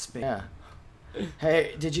 Is a space? Yeah.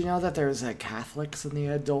 Hey, did you know that there's Catholics in the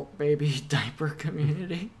adult baby diaper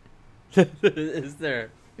community? Is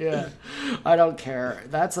there? Yeah. I don't care.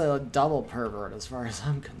 That's a double pervert as far as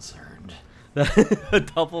I'm concerned. A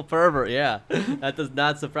double pervert, yeah. That does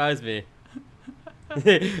not surprise me.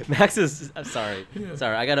 Max is. I'm sorry.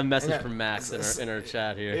 Sorry, I got a message from Max in our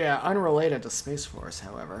chat here. Yeah, unrelated to Space Force,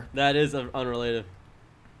 however. That is unrelated.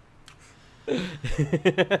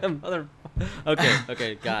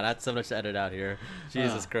 Okay. God, that's so much to edit out here.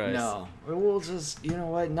 Jesus Christ. No, we'll just. You know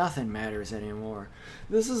what? Nothing matters anymore.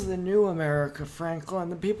 This is the new America, Franklin.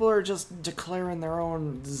 The people are just declaring their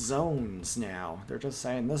own zones now. They're just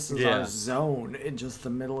saying this is our zone in just the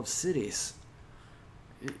middle of cities.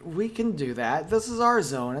 We can do that. This is our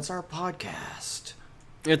zone. It's our podcast.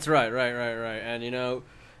 It's right. And, you know,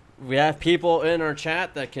 we have people in our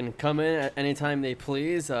chat that can come in at any time they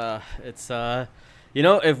please. You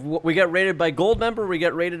know, if we get rated by Gold Member, we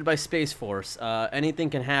get rated by Space Force.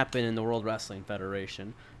 Anything can happen in the World Wrestling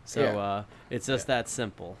Federation. So it's just that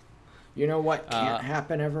simple. You know what can't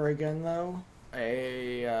happen ever again, though?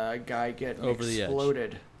 A guy getting Over the edge.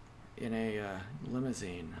 exploded in a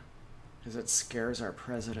limousine. Because it scares our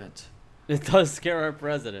president. It does scare our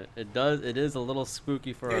president. It does. It is a little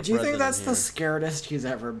spooky for our president. Do you think that's here. the scaredest he's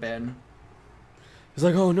ever been? He's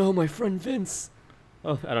like, oh no, my friend Vince.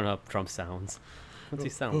 Oh, I don't know how Trump sounds. What's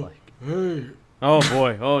he sound like? Hey. Oh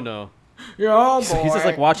boy. Oh no. Yeah, oh boy. So he's just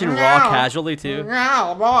like watching Raw casually too.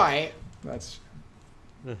 Oh boy. That's.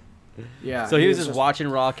 Yeah. So he was just watching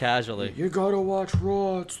Raw casually. You gotta watch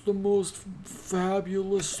Raw. It's the most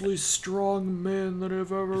fabulously strong man that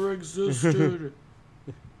have ever existed.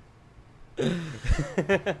 You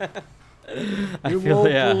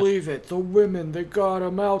won't believe it. The women, they got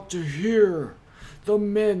him out to here. The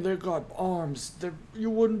men, they got arms. You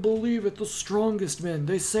wouldn't believe it. The strongest men.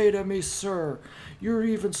 They say to me, sir, you're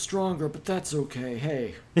even stronger, but that's okay.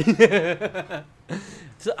 Hey.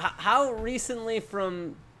 So how recently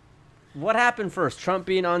from... What happened first? Trump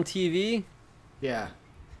being on TV? Yeah.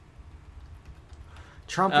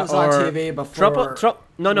 Trump was on TV before...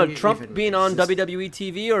 Trump being on WWE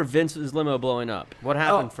TV or Vince's limo blowing up? What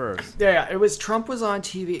happened first? Yeah, it was Trump was on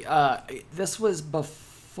TV. This was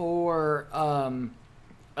before...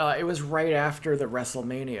 it was right after the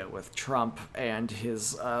WrestleMania with Trump and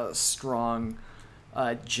his strong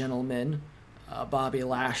gentleman, Bobby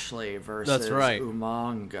Lashley versus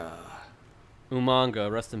Umaga. Umaga,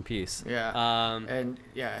 rest in peace. Yeah.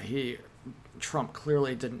 Trump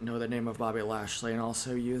clearly didn't know the name of Bobby Lashley and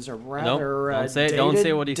also used a rather don't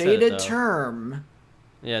say what he said, dated though. term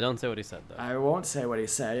Yeah, don't say what he said though. I won't say what he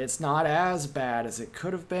said. It's not as bad as it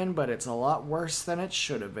could have been, but it's a lot worse than it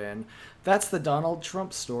should have been. That's the Donald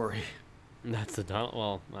Trump story. That's the Donald.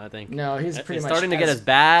 Well, I think No, he's it's pretty much starting to get as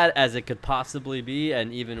bad as it could possibly be,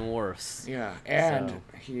 and even worse. Yeah, and So.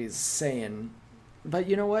 he's saying, but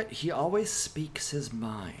you know what? He always speaks his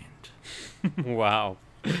mind. Wow,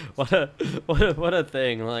 what a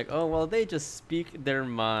thing! Like, oh well, they just speak their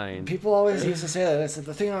mind. People always used to say that. I said,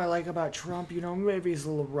 the thing I like about Trump, maybe he's a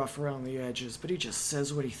little rough around the edges, but he just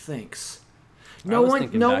says what he thinks. No was one,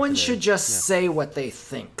 thinking no back one to should the- just yeah. say what they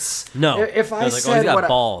thinks. No, If I They're like, said oh, he's got what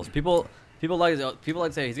balls. People like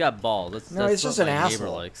to say he's got balls. That's, No, that's he's just what an my neighbor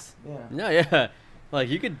asshole. likes. Yeah. No, yeah, like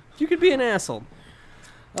you could be an asshole.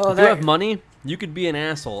 Oh, If you have money, you could be an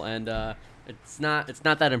asshole, and it's not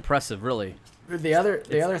that impressive, really. the other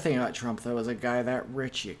thing about Trump though is a guy that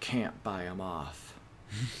rich, you can't buy him off.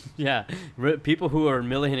 Yeah, people who are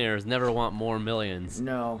millionaires never want more millions.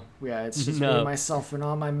 No, yeah, it's just No. me, myself, and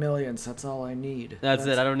all my millions. That's all I need. That's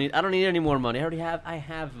it. I don't need any more money. I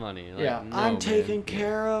have money. Like, Yeah, no, I'm man. taken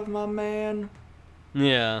care of, my man.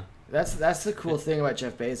 Yeah. That's the cool thing about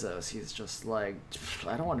Jeff Bezos. He's just like,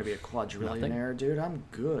 I don't want to be a quadrillionaire, dude. I'm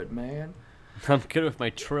good, man. I'm good with my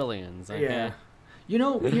trillions. Okay? Yeah. You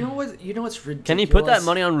know what's ridiculous? Can he put that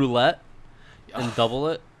money on roulette and double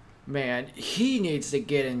it? Man, he needs to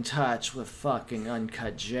get in touch with fucking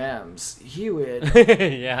Uncut Gems. He would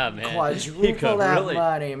Yeah, man. He quadruple could that really.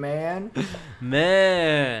 money, man.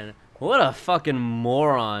 Man, what a fucking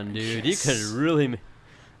moron, dude. Yes. He could really.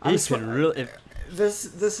 I'm He sw- could really. This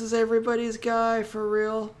is everybody's guy for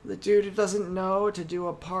real. The dude who doesn't know to do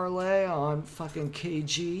a parlay on fucking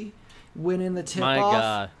KG, winning the tip My off.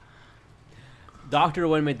 God. Dr.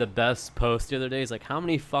 Wynn made the best post the other day. He's like, how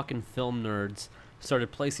many fucking film nerds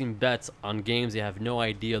started placing bets on games they have no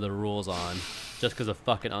idea the rules on just because of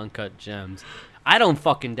fucking Uncut Gems? I don't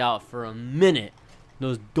fucking doubt for a minute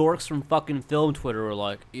those dorks from fucking film Twitter were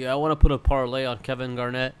like, yeah, I want to put a parlay on Kevin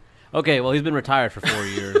Garnett. Okay, well, he's been retired for 4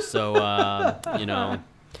 years, so,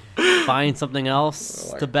 find something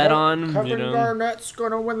else to bet on, Kevin you know? Garnett's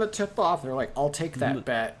gonna win the tip off. They're like, I'll take that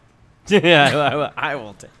bet. Yeah, I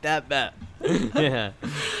will take that bet. Yeah,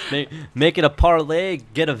 make it a parlay.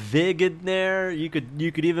 Get a vig in there. You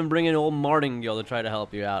could even bring in old Martingale to try to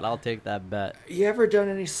help you out. I'll take that bet. You ever done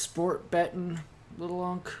any sport betting, little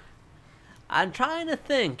Unk? I'm trying to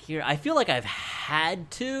think here. I feel like I've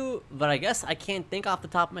had to, but I guess I can't think off the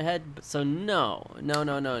top of my head. So no.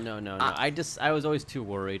 I was always too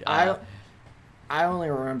worried. I only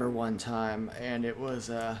remember one time, and it was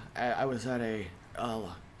I was at a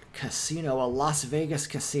casino, a Las Vegas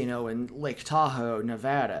casino in Lake Tahoe,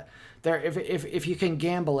 Nevada. There, if you can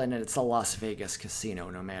gamble in it, it's a Las Vegas casino,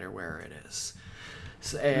 no matter where it is.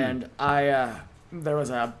 So, and there was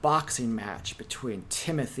a boxing match between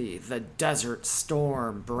Timothy the Desert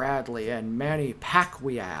Storm Bradley and Manny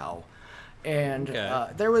Pacquiao. And Okay.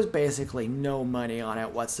 there was basically no money on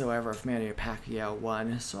it whatsoever if Manny Pacquiao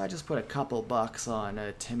won. So I just put a couple bucks on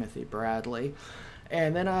Timothy Bradley.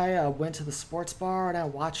 And then I went to the sports bar and I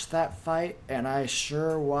watched that fight. And I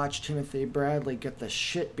sure watched Timothy Bradley get the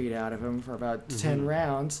shit beat out of him for about 10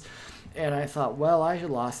 rounds. And I thought, well, I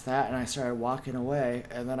lost that. And I started walking away.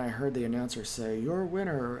 And then I heard the announcer say, your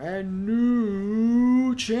winner and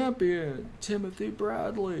new champion, Timothy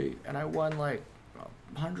Bradley. And I won like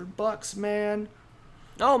 $100, man.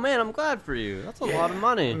 oh man, I'm glad for you. That's a lot of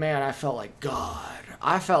money. Man, I felt like God.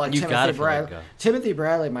 I felt like You gotta Timothy feel like Bradley. God. Timothy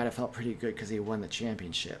Bradley might have felt pretty good because he won the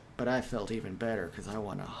championship, but I felt even better because I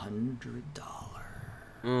won $100.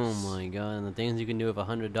 Oh my god! And the things you can do with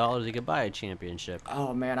 $100, you could buy a championship.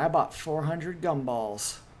 Oh man, I bought 400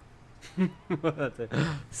 gumballs.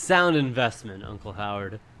 Sound investment, Uncle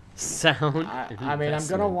Howard. Sound. I mean, I'm gonna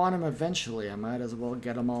investment. want them eventually. I might as well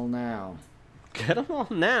get them all now. Get them all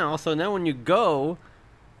now. So now when you go,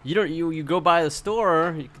 you go by the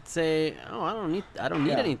store. You could say, "Oh, I don't need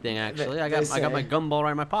Yeah. anything. Actually, They I got my say- gumball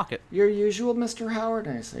right in my pocket." Your usual, Mr. Howard?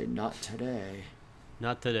 And I say, not today.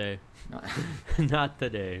 Not today. Not- Not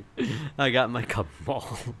today. I got my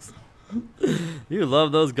gumballs. You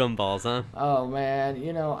love those gumballs, huh? Oh man,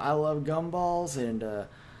 I love gumballs and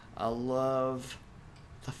I love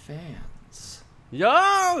the fans.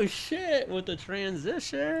 Yo, shit! With the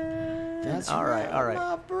transition. That's all right.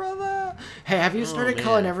 my brother. Hey, have you started man.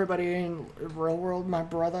 calling everybody in real world my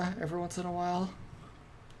brother every once in a while?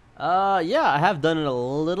 Yeah, I have done it a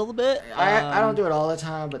little bit. I don't do it all the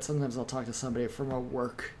time, but sometimes I'll talk to somebody from a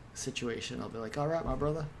work situation. I'll be like, all right, my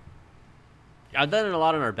brother. I've done it a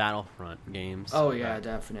lot in our Battlefront games. Oh, yeah,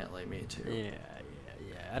 definitely. Me too.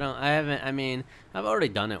 Yeah. I haven't. I mean, I've already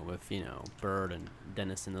done it with Bird and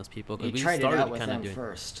Dennis and those people. 'Cause You we tried it started out with kinda them doing.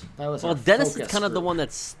 first. That was Well, our Dennis is focus kind of the group. one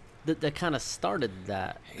that kind of started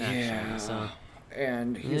that. Actually, Yeah. So.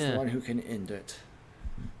 And he's Yeah. the one who can end it.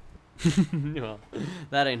 Well,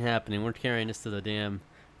 that ain't happening. We're carrying this to the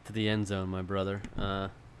end zone, my brother.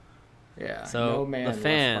 Yeah. So, no the man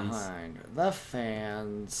fans. left behind. The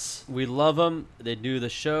fans. We love them. They do the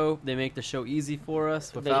show. They make the show easy for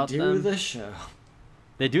us. Without They do them, the show.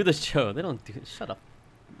 they do the show. They don't do. Shut up.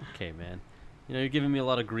 Okay, man. You're giving me a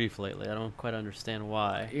lot of grief lately. I don't quite understand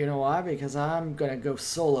why. You know why? Because I'm gonna go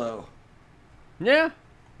solo. Yeah.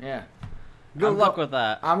 Yeah. Good I'm luck go- with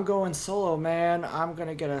that. I'm going solo, man. I'm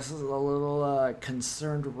gonna get a little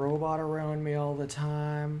concerned robot around me all the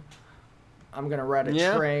time. I'm gonna ride a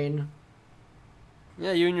Yeah? train.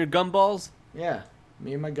 Yeah, you and your gumballs. Yeah,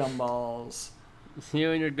 me and my gumballs.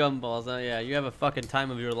 You and your gumballs. Oh yeah, you have a fucking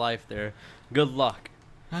time of your life there. Good luck.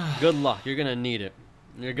 Good luck. You're gonna need it.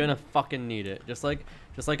 You're gonna fucking need it. Just like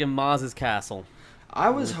in Maz's castle. I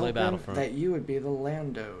was we play hoping Battlefront. that you would be the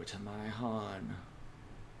Lando to my Han.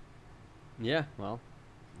 Yeah. Well,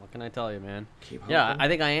 what can I tell you, man? Keep hoping. Yeah, I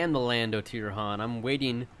think I am the Lando to your Han. I'm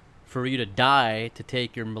waiting for you to die to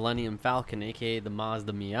take your Millennium Falcon, aka the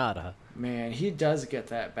Mazda Miata. Man, he does get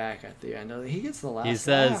that back at the end. He gets the last He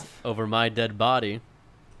says, laugh. "Over my dead body,"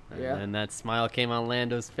 Yeah. and that smile came on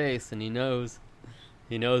Lando's face, and he knows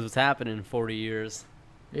what's happening in 40 years.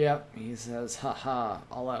 Yep, he says, haha,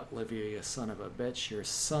 I'll outlive you, you son of a bitch. Your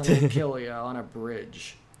son will kill you on a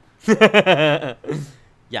bridge.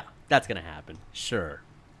 Yeah, that's gonna happen. Sure.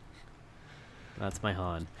 That's my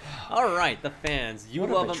Han. All right, the fans. You What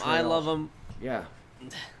a love him. I betrayal. love him. Yeah.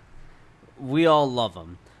 We all love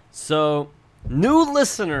him. So, new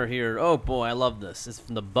listener here. Oh boy, I love this. It's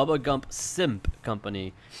from the Bubba Gump Simp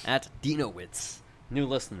Company at Dinowitz. New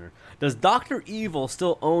listener. Does Dr. Evil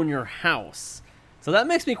still own your house? So that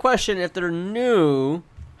makes me question if they're new,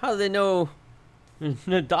 how do they know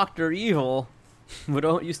Dr. Evil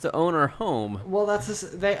used to own our home? Well,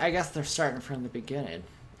 I guess they're starting from the beginning.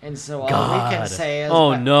 And so all God. we can say is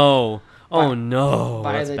Oh by, no. Oh by- no.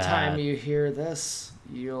 by That's the bad. time you hear this,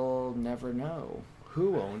 you'll never know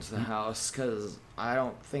who owns the house, because I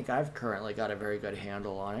don't think I've currently got a very good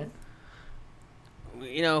handle on it.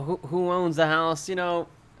 Who owns the house? Who's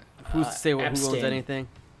to say who owns Epstein. anything?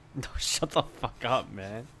 No, shut the fuck up,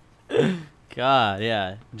 man. God,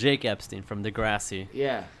 yeah. Jake Epstein from Degrassi.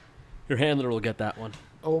 Yeah. Your handler will get that one.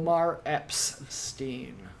 Omar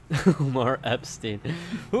Epstein. Omar Epstein.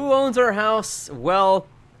 Who owns our house? Well,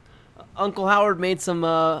 Uncle Howard made some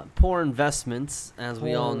poor investments, as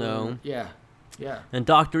we all know. Yeah. Yeah. And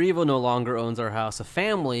Dr. Evil no longer owns our house. A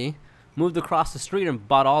family moved across the street and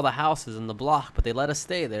bought all the houses in the block, but they let us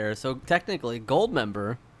stay there. So technically,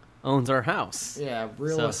 Goldmember owns our house. Yeah,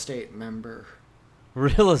 real So- estate member.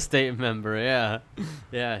 Real estate member, yeah.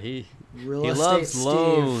 Yeah, he Real he estate loves Steve.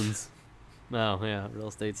 loans. Oh, yeah, real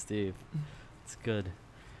estate Steve. It's good.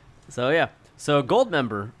 So, yeah. So,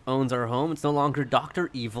 Goldmember owns our home. It's no longer Dr.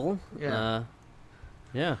 Evil. Yeah.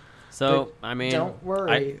 Yeah. So, But I mean... don't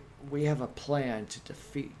worry, we have a plan to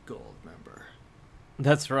defeat Goldmember.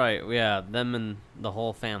 That's right. Yeah, them and the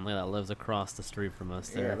whole family that lives across the street from us.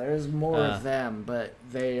 Yeah, There. there's more uh, of them, but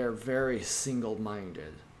they are very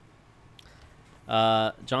single-minded.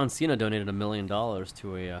 John Cena donated $1 million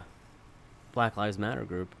to a Black Lives Matter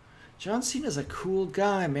group. John Cena's a cool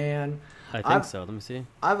guy, man. I think I've- so. Let me see.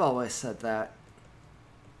 I've always said that.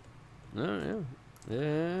 Oh, yeah.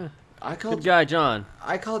 Yeah. I Good call guy, John.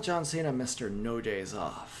 I call John Cena Mr. No Days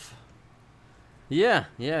Off. Yeah.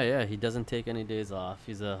 He doesn't take any days off.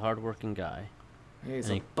 He's a hardworking guy. He's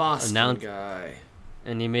And a he Boston announced- guy.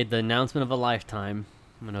 And he made the announcement of a lifetime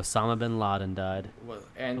when Osama bin Laden died.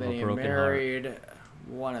 And Of then a he broken heart. married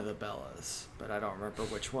one of the Bellas, but I don't remember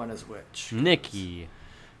which one is which. Nikki.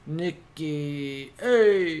 Nikki.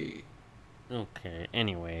 Hey. Okay,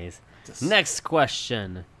 anyways. Just- Next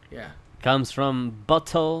question Yeah. comes from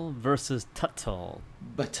Buttle versus Tuttle.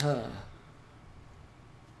 But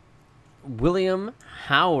William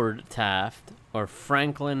Howard Taft or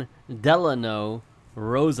Franklin Delano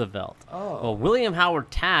Roosevelt? Oh. Well, William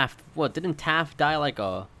Howard Taft, what, didn't Taft die like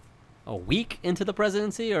a week into the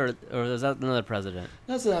presidency, or is that another president?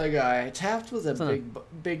 That's another guy. Taft was a That's another-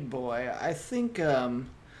 big boy. I think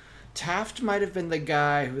Taft might have been the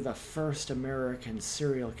guy who the first American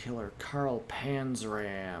serial killer, Carl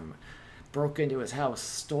Panzram, broke into his house,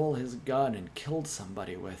 stole his gun, and killed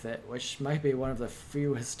somebody with it, which might be one of the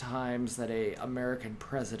fewest times that a American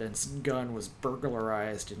president's gun was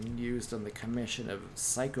burglarized and used in the commission of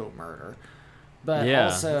psycho murder. But Yeah,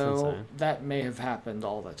 that's also, insane. that may have happened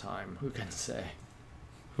all the time. Who can say?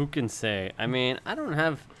 Who can say? I mean, I don't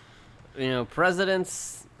have,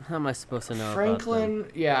 presidents. How am I supposed to know about them?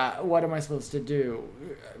 Franklin, yeah, what am I supposed to do?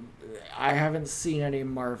 I haven't seen any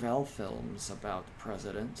Marvel films about the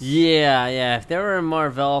presidents. Yeah. If there were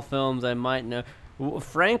Marvel films, I might know.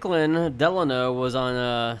 Franklin Delano was on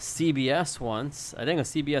CBS once. I think a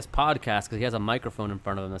CBS podcast because he has a microphone in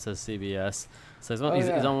front of him that says CBS. So he's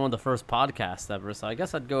on one of the first podcasts ever. So I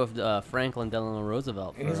guess I'd go with Franklin Delano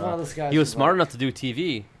Roosevelt. And he's one of those guys. He was smart enough to do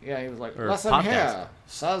TV. Yeah, he was like, or listen podcast. here.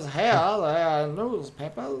 Says here the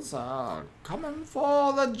newspapers are coming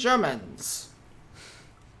for the Germans.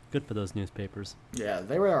 Good for those newspapers. Yeah,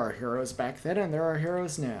 they were our heroes back then, and they're our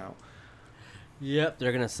heroes now. Yep,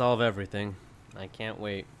 they're going to solve everything. I can't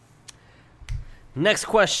wait. Next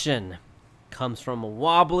question comes from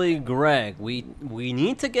Wobbly Greg. We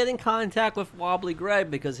need to get in contact with Wobbly Greg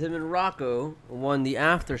because him and Rocco won the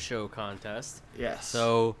after show contest. Yes.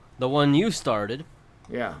 So the one you started.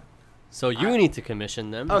 Yeah. So you need to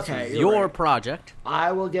commission them. Okay, This is you're your right. project.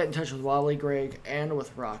 I will get in touch with Wobbly Greg and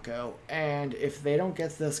with Rocco, and if they don't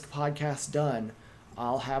get this podcast done,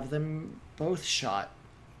 I'll have them both shot.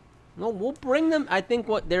 No, we'll bring them. I think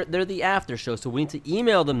they're the after show, so we need to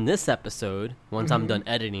email them this episode once I'm done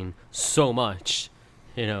editing so much.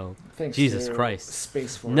 Thanks Jesus to Christ.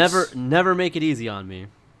 Space Force. Never make it easy on me.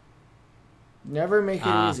 Never make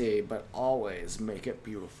it easy, but always make it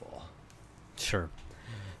beautiful. Sure.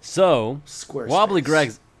 So,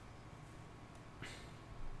 Squarespace.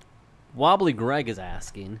 Wobbly Greg is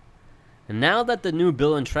asking, and now that the new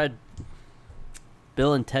Bill and Ted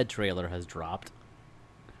trailer has dropped,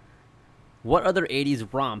 what other 80s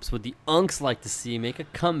romps would the unks like to see make a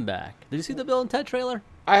comeback? Did you see the Bill and Ted trailer?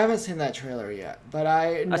 I haven't seen that trailer yet, but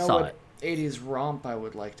I know saw what 80s romp I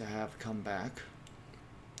would like to have come back.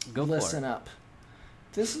 Go Listen for it. up.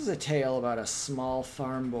 This is a tale about a small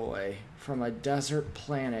farm boy from a desert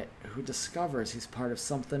planet who discovers he's part of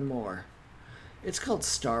something more. It's called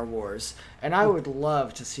Star Wars, and I would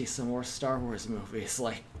love to see some more Star Wars movies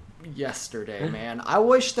like yesterday, man. I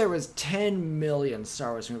wish there was 10 million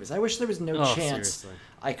Star Wars movies. I wish there was no chance Seriously.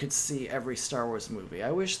 I could see every Star Wars movie.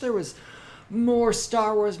 I wish there was more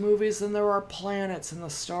Star Wars movies than there are planets in the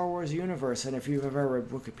Star Wars universe. And if you've ever read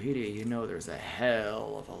Wikipedia, you know there's a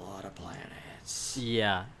hell of a lot of planets.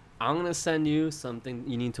 Yeah. I'm going to send you something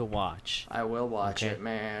you need to watch. I will watch Okay. it,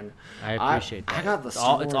 man. I appreciate that. I got the It's Star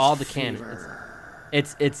all, Wars it's all the fever. canon.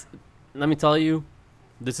 It's let me tell you,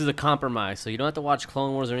 this is a compromise. So you don't have to watch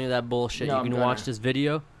Clone Wars or any of that bullshit. No, You I'm can gonna. watch this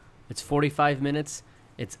video. It's 45 minutes.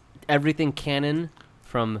 It's everything canon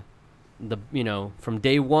from from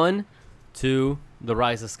day one to the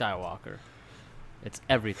Rise of Skywalker. It's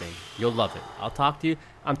everything. You'll love it. I'll talk to you.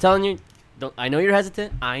 I'm telling you. I know you're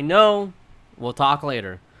hesitant. I know. We'll talk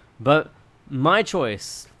later. But my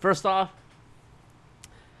choice. First off,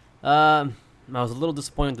 I was a little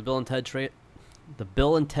disappointed with the Bill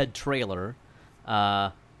and Ted trailer.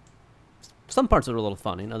 Some parts were a little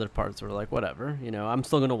funny, and other parts were like whatever. I'm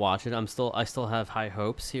still gonna watch it. I still have high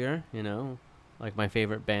hopes here. Like my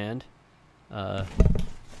favorite band,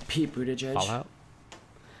 Pete Buttigieg. Fallout.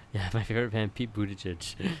 Yeah, my favorite band, Pete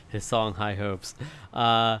Buttigieg. His song "High Hopes."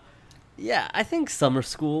 Yeah, I think Summer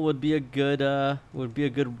School would be a good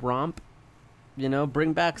romp.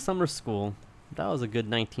 Bring back Summer School. That was a good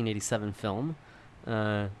 1987 film.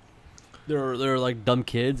 They're like dumb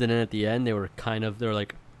kids, and then at the end they were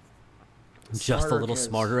like just Smarter a little kids.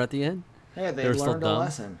 smarter at the end. Hey, they They're still learned a dumb.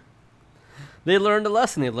 lesson. They learned a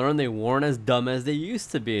lesson. They learned they weren't as dumb as they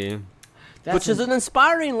used to be, That's which is an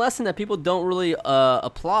inspiring lesson that people don't really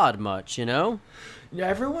applaud much. Yeah,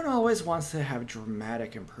 everyone always wants to have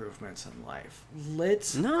dramatic improvements in life.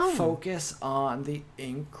 Let's No. focus on the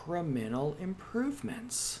incremental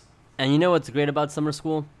improvements. And you know what's great about Summer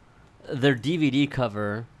School? Their DVD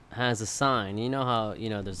cover has a sign. You know how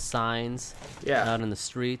there's signs Yeah. out in the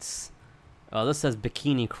streets. Oh, this says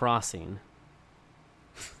Bikini Crossing.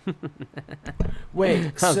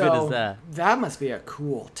 Wait, How so good is that? that must be a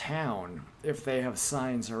cool town if they have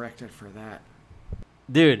signs erected for that.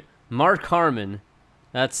 Dude, Mark Harmon,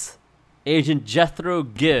 that's Agent Jethro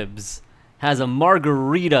Gibbs, has a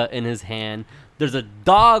margarita in his hand. There's a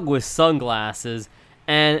dog with sunglasses.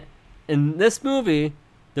 And in this movie,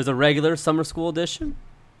 there's a regular Summer School edition.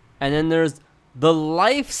 And then there's the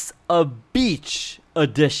Life's a Beach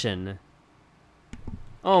edition.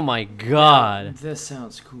 Oh my god. This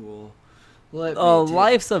sounds cool. Let me Oh, take-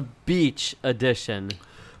 Life's a Beach edition.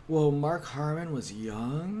 Whoa, Mark Harmon was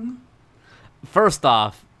young? First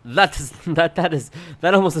off, that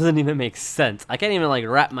almost doesn't even make sense. I can't even like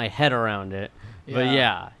wrap my head around it. But Yeah.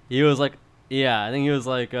 yeah, he was like, I think he was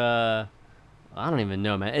like I don't even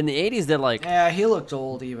know, man. In the 80s, they're like, Yeah, he looked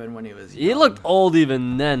old even when he was young. he looked old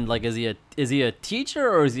even then. Like, is he a teacher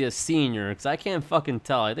or is he a senior? Because I can't fucking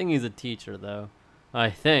tell. I think he's a teacher, though. I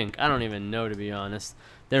think. I don't even know, to be honest.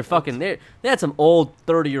 They're fucking, they had some old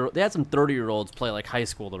 30-year-old, they had some 30-year-olds play like high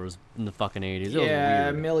schoolers in the fucking 80s. It was Yeah,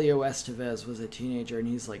 weird. Emilio Estevez was a teenager and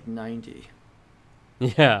he's like 90.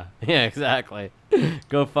 Yeah, exactly.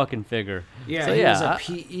 Go fucking figure. Yeah, So, he was yeah, a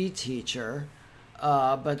PE teacher,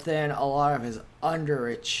 but then a lot of his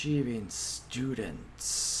underachieving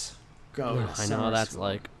students go to I know summer what that's school.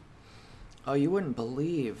 like. Oh, you wouldn't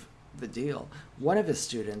believe the deal. One of his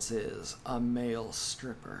students is a male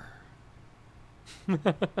stripper.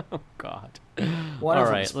 Oh, God. One All of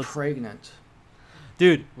right, them's let's- pregnant.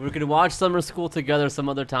 Dude, we're going to watch Summer School together some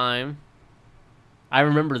other time. I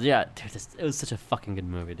remember, yeah, dude, it was such a fucking good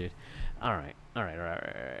movie, dude. All right.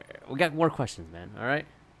 We got more questions, man. All right.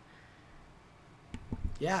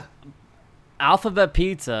 Yeah. Alphabet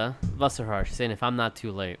Pizza, bless her heart, she's saying if I'm not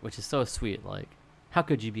too late, which is so sweet. Like, how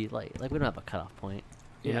could you be late? Like, we don't have a cutoff point.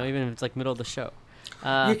 You know, Yeah. even if it's like middle of the show.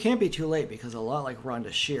 You can't be too late because a lot like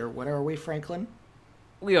Rhonda Shear. What are we, Franklin?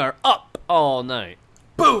 We are up all night.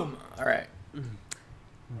 Boom! All right.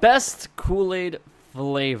 Best Kool-Aid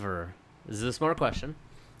flavor. This is a smart question.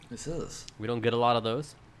 This is. We don't get a lot of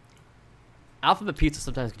those. Alphabet Pizza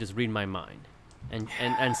sometimes can just read my mind.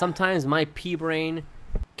 And sometimes my pea brain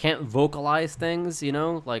can't vocalize things, you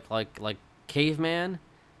know, like caveman,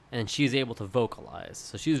 and she's able to vocalize.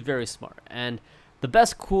 So she's very smart. And the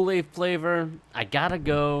best Kool-Aid flavor, I gotta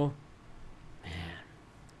go. Man,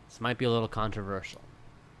 this might be a little controversial.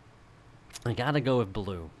 I gotta go with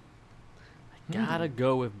blue. Gotta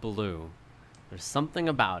go with blue. There's something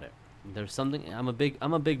about it. There's something. I'm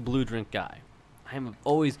a big blue drink guy. I'm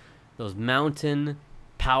always those mountain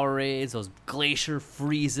Powerades, those glacier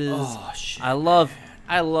freezes. Oh, shit. I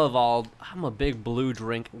love all. I'm a big blue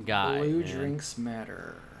drink guy. Blue man. drinks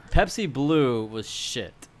matter. Pepsi Blue was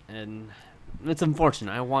shit, and it's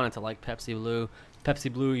unfortunate. I wanted to like Pepsi Blue.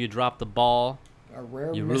 Pepsi Blue, you dropped the ball. A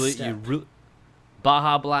rare You misstep. really.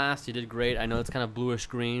 Baja Blast, you did great. I know it's kind of bluish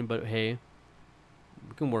green, but hey,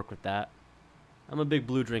 we can work with that. I'm a big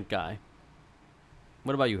blue drink guy.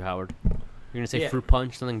 What about you, Howard? You're gonna say Yeah. fruit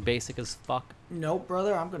punch, something basic as fuck? Nope,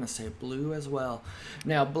 brother. I'm going to say blue as well.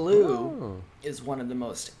 Now, blue Oh. is one of the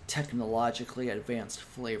most technologically advanced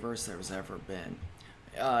flavors there's ever been.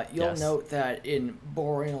 You'll Yes. note that in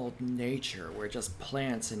boring old nature, where just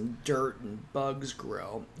plants and dirt and bugs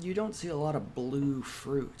grow, you don't see a lot of blue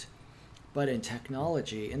fruit. But in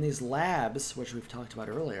technology, in these labs, which we've talked about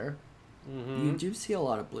earlier, you do see a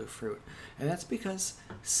lot of blue fruit. And that's because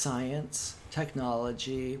science,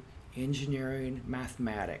 technology, engineering,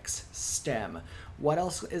 mathematics, STEM. What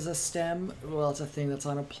else is a STEM? Well, it's a thing that's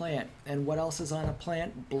on a plant. And what else is on a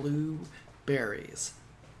plant? Blueberries.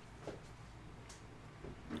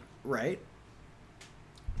 Right?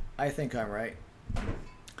 I think I'm right.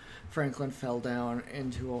 Franklin fell down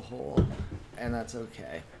into a hole, and that's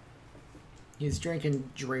okay. He's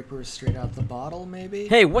drinking Draper straight out the bottle, maybe?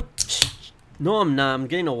 Hey, what? No, I'm not. I'm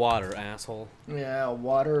getting a water, asshole. Yeah,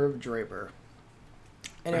 water of Draper.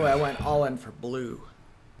 Anyway, I went all in for blue.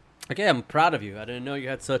 Okay, I'm proud of you. I didn't know you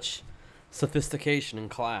had such sophistication in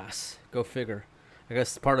class. Go figure. I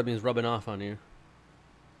guess part of me is rubbing off on you.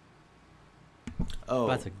 Oh,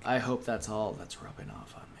 That's a- I hope that's all that's rubbing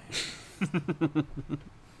off on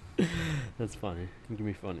me. That's funny. You can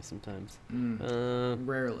be funny sometimes. Mm,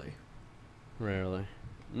 rarely. Rarely.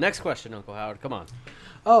 Next question, Uncle Howard. Come on.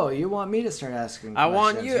 Oh, you want me to start asking I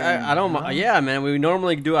want questions, you. right? I don't. Huh? Yeah, man. We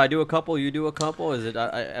normally do. I do a couple. You do a couple. Is it?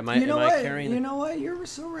 Am I? You know am what? I carrying? You know what? You're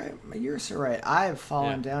so right. You're so right. I've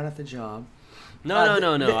fallen Yeah. down at the job. No.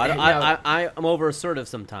 no. I'm over assertive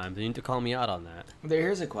sometimes. You need to call me out on that.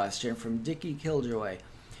 Here's a question from Dickie Killjoy.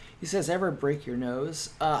 He says, "Ever break your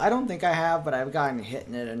nose?" I don't think I have, but I've gotten hit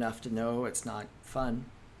in it enough to know it's not fun.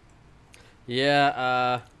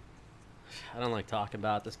 Yeah. I don't like talking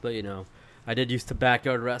about this, but you know, I did used to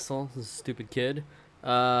backyard wrestle as a stupid kid.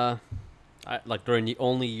 I like during the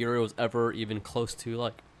only year it was ever even close to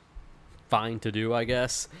like fine to do, I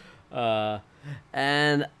guess.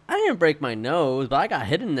 And I didn't break my nose, but I got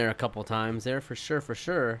hit in there a couple times there for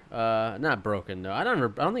sure. Not broken though. I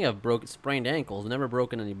don't think I've sprained ankles. Never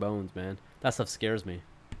broken any bones, man. That stuff scares me.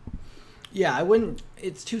 Yeah, I wouldn't.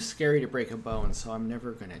 It's too scary to break a bone, so I'm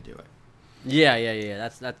never gonna do it. Yeah.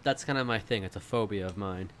 That's kind of my thing. It's a phobia of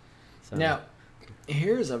mine. So. Now,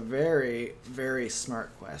 here's a very, very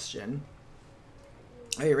smart question.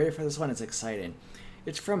 Are you ready for this one? It's exciting.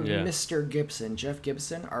 It's from Yeah. Mr. Gibson, Jeff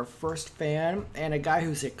Gibson, our first fan, and a guy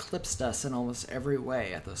who's eclipsed us in almost every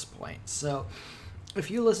way at this point. So, if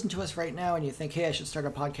you listen to us right now and you think, hey, I should start a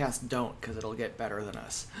podcast, don't, because it'll get better than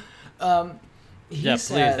us. He says,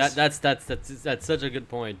 please. That's such a good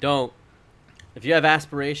point. Don't. If you have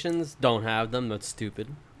aspirations, don't have them. That's stupid.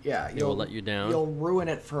 yeah, It will let you down. You'll ruin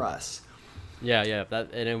it for us. Yeah.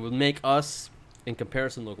 And it would make us, in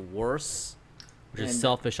comparison, look worse, which is And-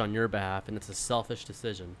 selfish on your behalf, and it's a selfish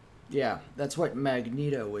decision. Yeah, that's what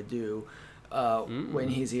Magneto would do when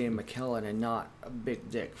he's eating McKellen and not a big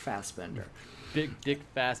dick Fassbender. Big Dick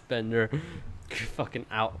Fassbender, fucking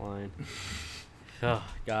outline. Oh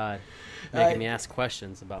God, making me ask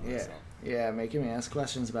questions about Yeah, myself. yeah, making me ask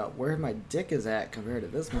questions about where my dick is at compared to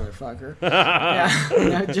this motherfucker. Yeah,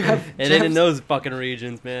 no, It ain't in those fucking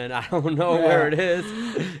regions, man. I don't know where it is.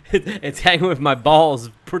 It's hanging with my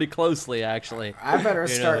balls pretty closely, actually. I better You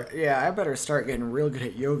start. Yeah, I better start getting real good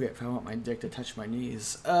at yoga if I want my dick to touch my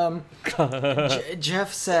knees.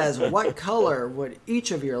 Jeff says, "What color would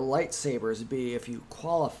each of your lightsabers be if you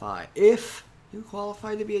qualify? If you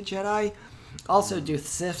qualify to be a Jedi? Also, do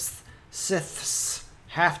Siths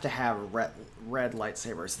have to have red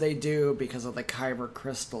lightsabers? They do because of the kyber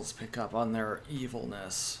crystals pick up on their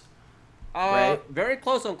evilness. Right? Very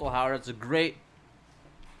close, Uncle Howard. It's a great.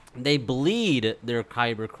 They bleed their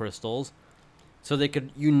kyber crystals, so they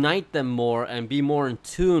could unite them more and be more in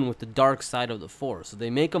tune with the dark side of the Force. So they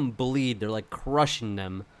make them bleed. They're like crushing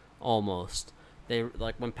them almost. They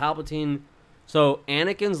like when Palpatine. So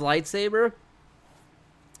Anakin's lightsaber.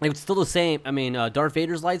 It's still the same. I mean, Darth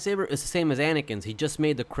Vader's lightsaber is the same as Anakin's. He just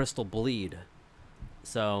made the crystal bleed.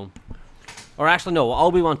 So, or actually, no.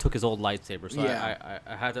 Obi-Wan took his old lightsaber, so Yeah.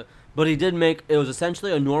 I had to. But he did make. It was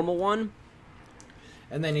essentially a normal one,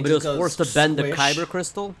 And then he but it was just forced to goes bend the squish. kyber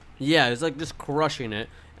crystal. Yeah, it's like just crushing it,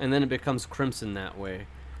 and then it becomes crimson that way.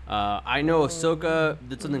 I know Ahsoka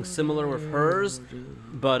did something similar with hers,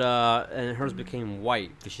 but and hers became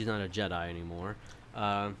white because she's not a Jedi anymore.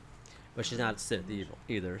 But she's not Sith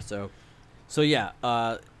either. So yeah.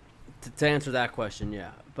 To answer that question,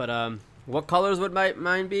 yeah. But what colors would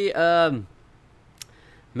mine be?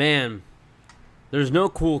 Man, there's no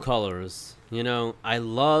cool colors. You know, I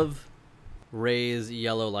love Rey's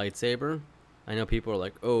yellow lightsaber. I know people are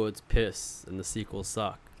like, "Oh, it's piss," and the sequels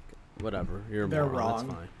suck. Whatever, you're They're moron. wrong.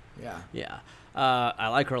 That's fine. Yeah. Yeah. I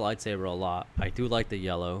like her lightsaber a lot. I do like the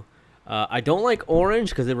yellow. I don't like orange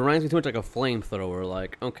because it reminds me too much like a flamethrower.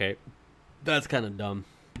 Like, okay, that's kind of dumb.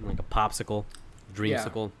 Like a popsicle,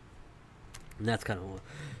 dreamsicle. And that's kind of...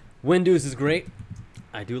 Windows is great.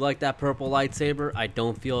 I do like that purple lightsaber. I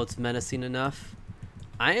don't feel it's menacing enough.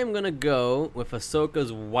 I am going to go with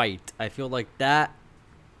Ahsoka's white. I feel like that...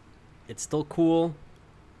 It's still cool.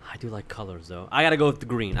 I do like colors, though. I got to go with the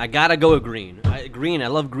green. I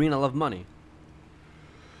love green. I love money.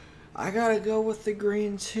 I gotta go with the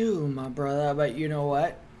green too, my brother. But you know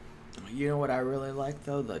what? You know what I really like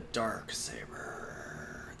though? The dark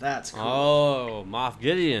saber. That's cool. Oh, Moff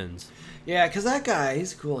Gideon's. Yeah, because that guy,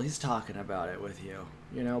 he's cool. He's talking about it with you.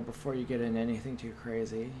 You know, before you get into anything too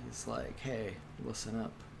crazy, he's like, "Hey, listen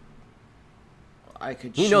up. I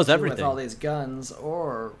could He shoot knows you everything. with all these guns,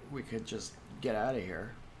 or we could just get out of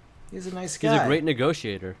here." He's a nice guy. He's a great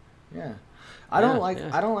negotiator. Yeah. I don't Yeah.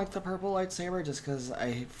 like the purple lightsaber just because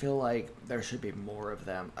I feel like there should be more of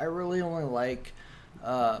them. I really only like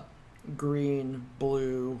green,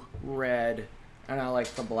 blue, red, and I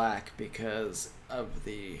like the black because of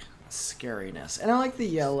the scariness. And I like the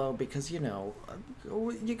yellow because, you know,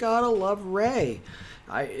 you gotta love Rey.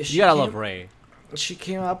 You gotta love Rey. She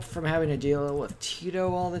came up from having to deal with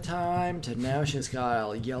Tito all the time to now she's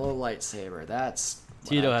got a yellow lightsaber. That's what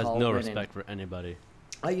Tito I has call no winning. respect for anybody.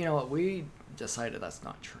 You know what? We decided that's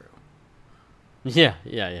not true. Yeah.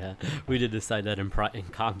 We did decide that in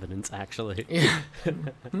confidence, actually. Yeah.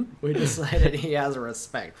 We decided he has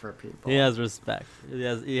respect for people. He has respect.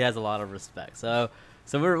 He has a lot of respect. So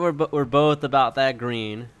we're both about that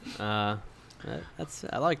green. I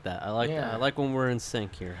like that. I like Yeah. that. I like when we're in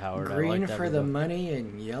sync here, Howard. I Green like that for we the both- money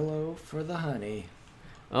and yellow for the honey.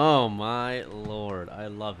 Oh my lord, I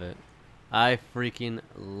love it. I freaking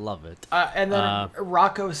love it. And then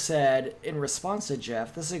Rocco said, in response to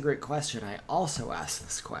Jeff, this is a great question. I also asked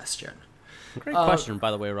this question. Great question, by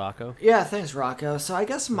the way, Rocco. Yeah, thanks, Rocco. So I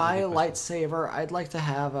guess my lightsaber, I'd like to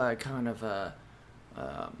have a kind of a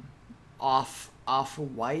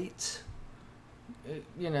off-white,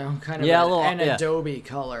 you know, kind of Yeah, a little- an yeah. Adobe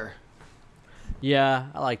color. Yeah,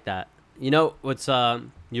 I like that. You know, what's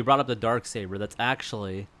you brought up the Darksaber. That's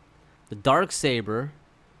actually the Darksaber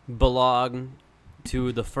belonged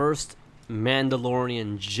to the first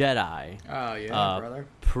Mandalorian Jedi. Oh, yeah, brother.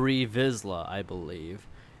 Pre-Vizsla, I believe.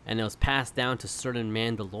 And it was passed down to certain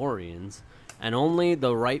Mandalorians. and only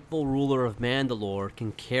the rightful ruler of Mandalore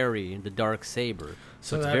can carry the dark saber.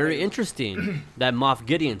 So it's that very makes- interesting that Moff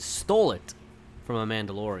Gideon stole it from a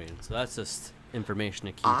Mandalorian. So that's just information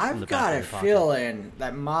to keep in I've the got back a of your pocket. feeling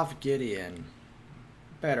that Moff Gideon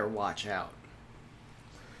better watch out.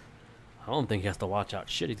 I don't think he has to watch out.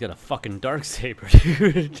 Shit, he's got a fucking dark saber,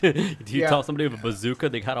 dude. Do you Yeah. tell somebody with a bazooka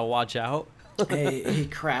they gotta watch out? He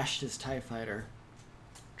crashed his TIE fighter.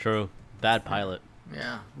 True. Bad pilot.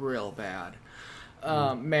 Yeah, real bad.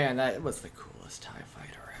 Mm. Man, that was the coolest TIE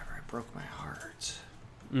fighter ever. It broke my heart.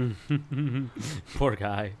 Poor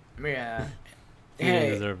guy. Yeah. He didn't Hey,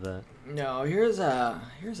 deserve that. no, here's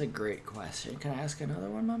a great question. Can I ask another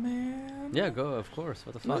one, my man? Yeah, go, of course.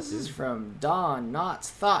 What the fuck, This is dude? from Don Knott's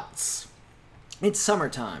Thoughts. It's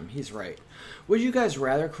summertime. He's right. Would you guys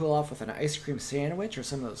rather cool off with an ice cream sandwich or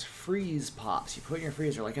some of those freeze pops you put in your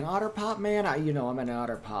freezer? Like an Otter Pop, man? I'm an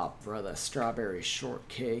Otter Pop, bro. The strawberry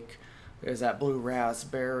shortcake. There's that blue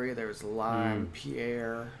raspberry. There's lime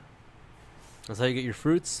pear. That's how you get your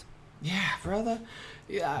fruits? Yeah, brother.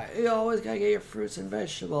 Yeah, you always gotta get your fruits and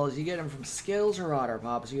vegetables. You get them from Skittles or Otter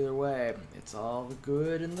Pops, either way. It's all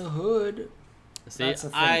good in the hood. See, That's the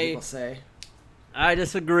thing people say. I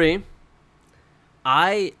disagree.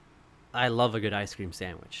 I love a good ice cream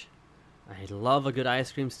sandwich. I love a good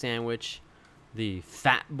ice cream sandwich. The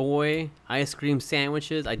Fat Boy ice cream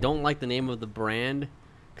sandwiches. I don't like the name of the brand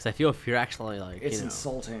because I feel if you're actually like, It's you know,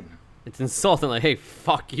 insulting. it's insulting. Like, hey,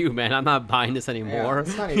 fuck you, man. I'm not buying this Yeah, anymore.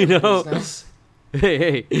 it's not You even know? business.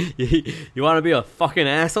 Hey, you want to be a fucking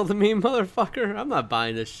asshole to me, motherfucker? I'm not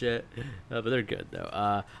buying this shit. But they're good,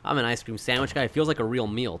 though. I'm an ice cream sandwich guy. It feels like a real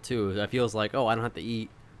meal, too. It feels like, oh, I don't have to eat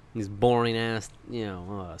these boring-ass,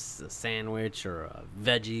 a sandwich or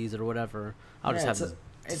veggies or whatever. I'll just Yeah, have this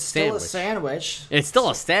it's still a sandwich. sandwich. It's still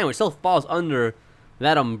a sandwich. It still falls under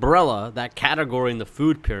that umbrella, that category in the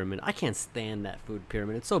food pyramid. I can't stand that food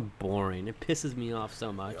pyramid. It's so boring. It pisses me off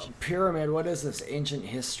so much. Pyramid, what is this? Ancient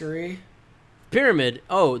history? Pyramid.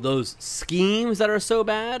 Oh, those schemes that are so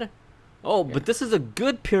bad. Oh, but this is a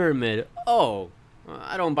good pyramid. Oh,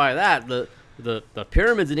 I don't buy that. The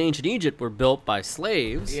pyramids in ancient Egypt were built by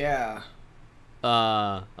slaves. Yeah.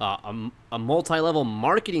 A multi-level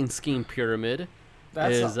marketing scheme pyramid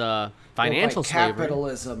That's is a- financial like slavery.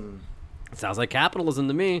 capitalism. Sounds like capitalism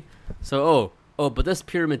to me. So, but this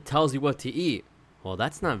pyramid tells you what to eat. Well,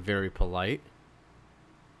 that's not very polite.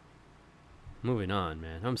 Moving on,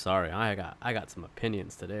 man. I'm sorry. I got some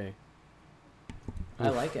opinions today. I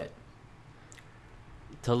like it.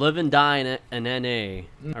 To live and die in NA,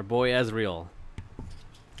 our boy Ezreal.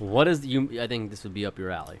 What is I think this would be up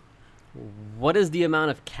your alley. What is the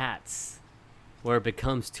amount of cats where it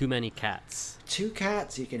becomes too many cats? 2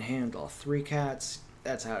 cats you can handle. 3 cats,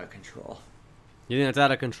 that's out of control. You think that's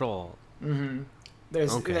out of control?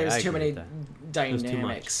 There's Okay, there's I too agree many with that. dynamics. There's too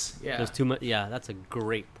much. Yeah. There's too much. Yeah, that's a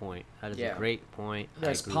great point. That is Yeah. a great point. I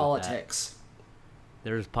There's agree with that. politics.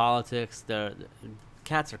 There's politics.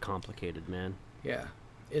 Cats are complicated, man. Yeah.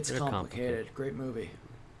 It's They're complicated. Great movie.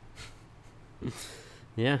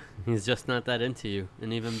 Yeah, he's just not that into you.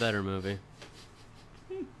 An even better movie.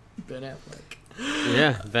 Ben Affleck.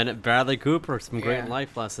 Yeah, Bradley Cooper. Some great Yeah.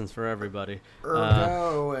 life lessons for everybody.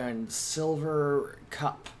 Ergo and Silver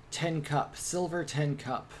Cup. 10 Cup. Silver 10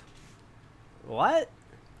 Cup. What?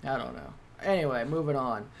 I don't know. Anyway, moving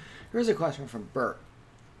on. Here's a question from Bert.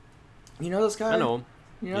 You know this guy? I know him.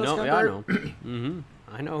 You know this guy, yeah, I Bert? know. Mm-hmm.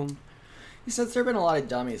 I know him. He says there have been a lot of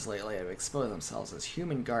dummies lately that have exposed themselves as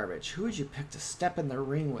human garbage. Who would you pick to step in the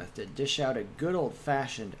ring with to dish out a good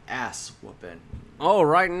old-fashioned ass whooping? Oh,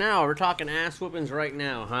 right now we're talking ass whoopings right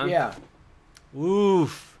now, huh? Yeah.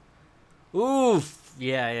 Oof.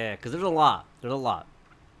 Yeah. Because there's a lot. There's a lot.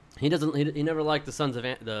 He doesn't. He never liked the Sons of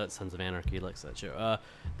Anarchy. He likes that show.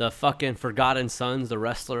 The fucking Forgotten Sons, the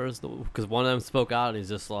wrestlers. Because one of them spoke out, and he's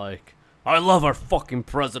just like, "I love our fucking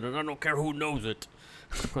president. I don't care who knows it."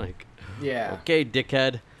 Like, Yeah. okay,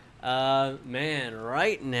 dickhead. Man,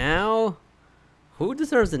 right now, who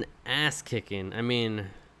deserves an ass kicking? I mean,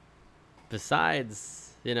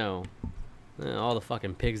 besides all the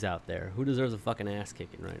fucking pigs out there, who deserves a fucking ass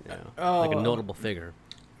kicking right now? Like a notable figure.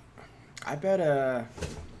 I bet,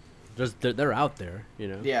 They're out there,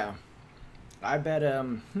 yeah. I bet,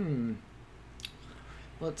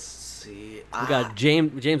 let's see. We got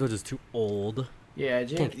James, which is too old. Yeah, Can't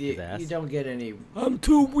James, kick his ass. you don't get any. I'm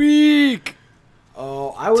too weak. Oh,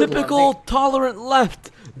 I would Typical tolerant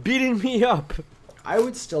left beating me up. I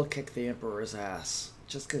would still kick the Emperor's ass.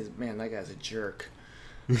 Just because, man, that guy's a jerk.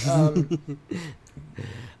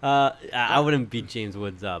 I wouldn't beat James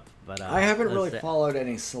Woods up, but I haven't let's really say- followed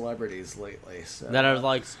any celebrities lately. So that are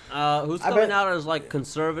like who's I coming bet- out as like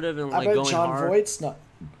conservative and I like bet going John hard. Voight's not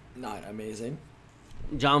amazing.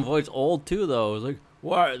 John Voight's old too, though. It's like,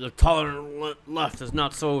 why the tolerant left is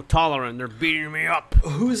not so tolerant? They're beating me up.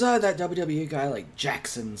 Who's that WWE guy like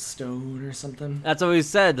Jackson Stone or something? That's what he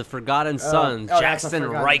said. The Forgotten Sons, that's a Jackson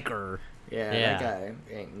Forgotten- Riker. Yeah, Yeah. that guy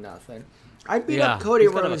ain't nothing. I beat Yeah, up Cody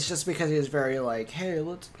he's kind of Rhodes just because he was very like, hey,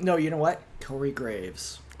 let's. No, you know what? Corey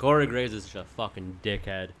Graves. Corey Graves is just a fucking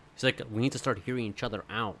dickhead. He's like, we need to start hearing each other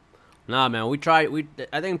out. Nah, man, we tried.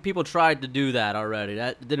 I think people tried to do that already.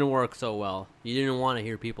 That didn't work so well. You didn't want to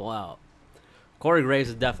hear people out. Corey Graves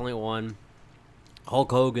is definitely one. Hulk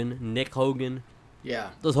Hogan, Nick Hogan. Yeah.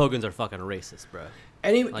 Those Hogans are fucking racist, bro.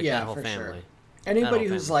 Like yeah, that whole for family. sure. Anybody whole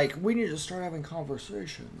who's family. like, we need to start having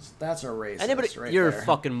conversations. That's a racist. Anybody, right you're there. a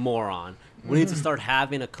fucking moron. We need to start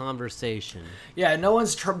having a conversation. Yeah, no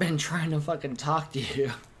one's been trying to fucking talk to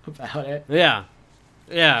you about it. Yeah,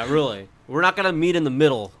 really. We're not gonna meet in the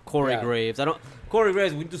middle, Corey Yeah. Graves. Corey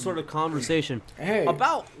Graves. We need to sort of conversation. Hey,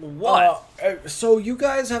 About what? So you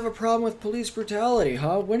guys have a problem with police brutality,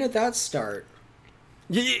 huh? When did that start?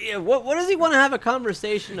 Yeah, what does he want to have a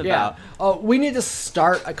conversation about? Yeah. Oh, we need to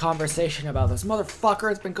start a conversation about this. Motherfucker,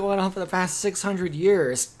 it's been going on for the past 600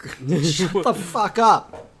 years. Shut the fuck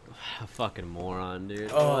up. A fucking moron,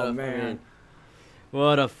 dude. Oh, What a man. fucking-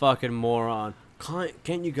 what a fucking moron.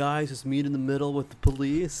 Can't you guys just meet in the middle with the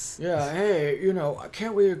police? Yeah, hey,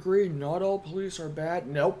 can't we agree not all police are bad?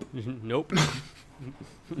 Nope. Nope.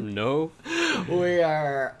 No. We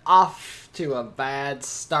are off to a bad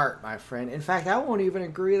start, my friend. In fact, I won't even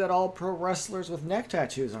agree that all pro wrestlers with neck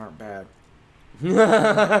tattoos aren't bad.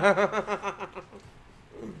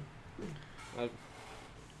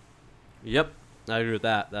 Yep, I agree with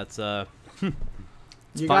that. That's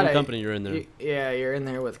it's You fine gotta- company you're in there. Yeah, you're in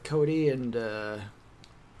there with Cody and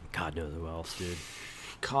God knows who else, dude.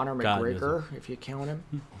 Conor God knows McGregor, if you count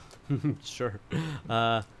him. Sure.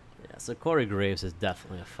 Yeah, so Corey Graves is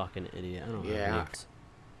definitely a fucking idiot. I don't know.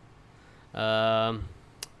 Yeah.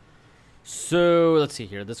 So let's see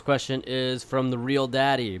here. This question is from the real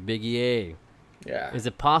daddy, Biggie A. Yeah. Is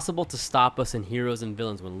it possible to stop us in Heroes and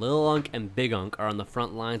Villains when Lil Unk and Big Unk are on the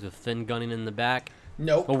front lines with Finn gunning in the back?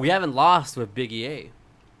 Nope. Well, we haven't lost with Biggie A.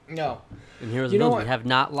 No. In Heroes You and know Villains, what? we have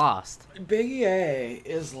not lost. Big A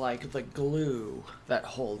is like the glue that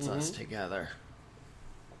holds us together.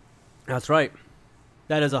 That's right.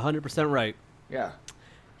 That is 100% right. Yeah.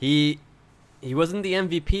 He wasn't the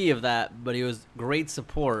MVP of that, but he was great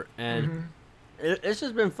support, and it's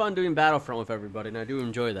just been fun doing Battlefront with everybody, and I do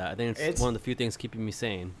enjoy that. I think it's one of the few things keeping me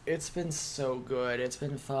sane. It's been so good. It's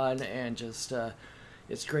been fun, and just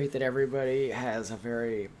it's great that everybody has a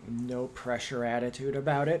very no pressure attitude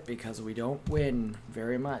about it because we don't win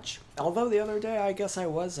very much. Although the other day, I guess I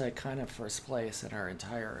was kind of first place in our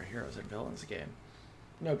entire Heroes and Villains game.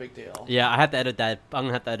 No big deal. Yeah, I have to edit that. I'm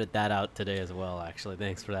gonna have to edit that out today as well. Actually,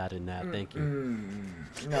 thanks for adding that. Thank you.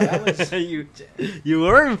 No, that was You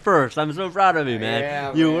were in first. I'm so proud of you, man.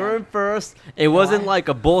 Yeah, you man. were in first. It wasn't I- like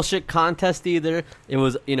a bullshit contest either. It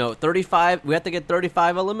was 35. We have to get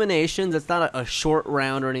 35 eliminations. It's not a short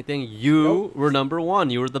round or anything. You Nope. were number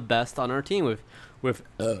one. You were the best on our team with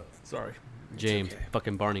sorry, James, okay.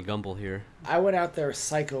 fucking Barney Gumble here. I went out there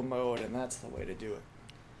psycho mode, and that's the way to do it.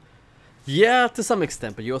 Yeah, to some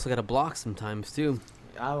extent, but you also got to block sometimes too.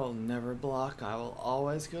 I will never block. I will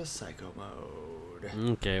always go psycho mode.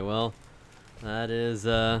 Okay, well, that is,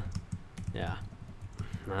 yeah. I'm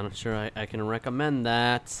not sure I can recommend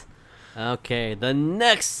that. Okay, the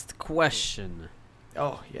next question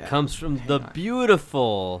Oh yeah. comes from Hang the on.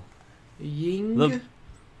 beautiful Ying.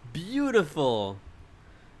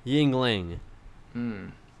 Yingling. Hmm.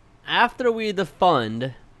 After we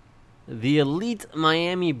defund the elite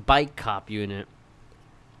Miami bike cop unit,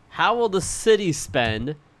 how will the city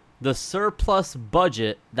spend the surplus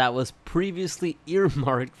budget that was previously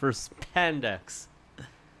earmarked for spandex?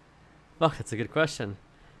 Fuck, that's a good question.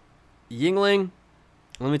 Yingling,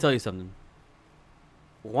 let me tell you something.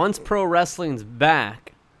 Once pro wrestling's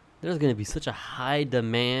back, there's going to be such a high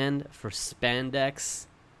demand for spandex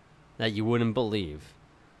that you wouldn't believe.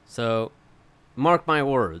 So, mark my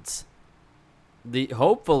words.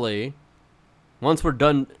 Hopefully, once we're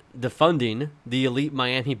done defunding the elite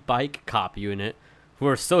Miami bike cop unit, who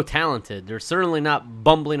are so talented, they're certainly not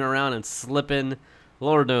bumbling around and slipping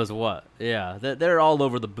Lord knows what. Yeah, they're all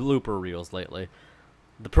over the blooper reels lately.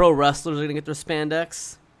 The pro wrestlers are going to get their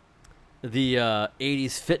spandex. The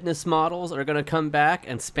 80s fitness models are going to come back,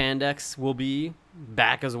 and spandex will be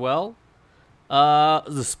back as well.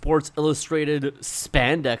 The Sports Illustrated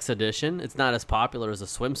Spandex edition. It's not as popular as the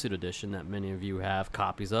swimsuit edition that many of you have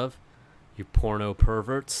copies of, you porno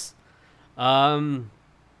perverts.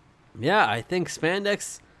 Yeah, I think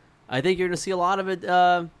spandex, I think you're going to see a lot of it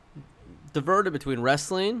diverted between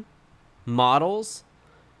wrestling, models.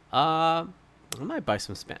 I might buy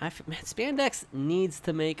some spandex. Man, spandex needs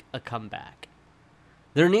to make a comeback.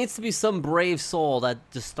 There needs to be some brave soul that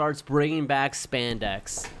just starts bringing back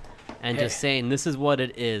spandex and just saying, this is what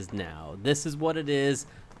it is now. This is what it is.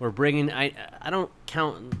 We're bringing... I don't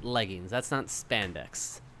count leggings. That's not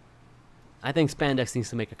spandex. I think spandex needs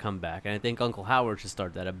to make a comeback, and I think Uncle Howard should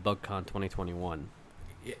start that at BugCon 2021.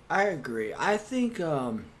 Yeah, I agree. I think,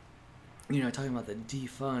 talking about the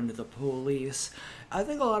defund the police, I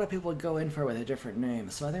think a lot of people go in for it with a different name.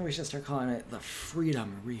 So I think we should start calling it the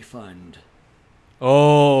Freedom Refund.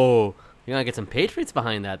 Oh, you're going to get some patriots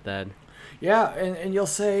behind that then. Yeah, and you'll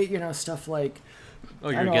say, stuff like... Oh,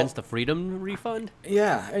 you're against the Freedom Refund?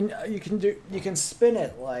 Yeah, and you can spin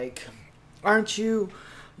it like, aren't you,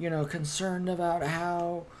 concerned about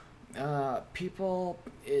how people,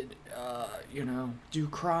 do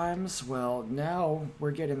crimes? Well, now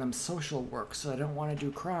we're getting them social work, so I don't want to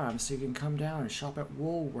do crimes, so you can come down and shop at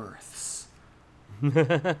Woolworths.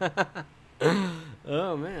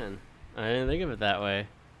 Oh, man. I didn't think of it that way.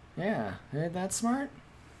 Yeah, ain't that smart?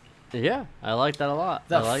 Yeah, I like that a lot.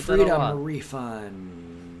 The I like Freedom that a lot.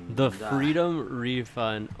 Refund. The Freedom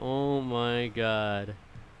Refund. Oh my god.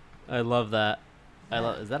 I love that.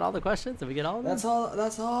 Is that all the questions? Did we get all of them?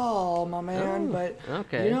 That's all, my man. Oh, but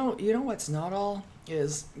okay. You know what's not all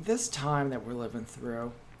is this time that we're living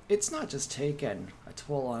through. It's not just taking a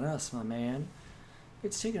toll on us, my man.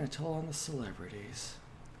 It's taking a toll on the celebrities.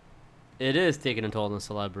 It is taking a toll on the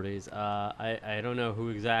celebrities. I don't know who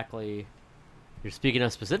exactly you're speaking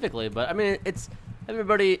of specifically, but I mean, it's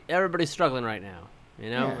everybody's struggling right now.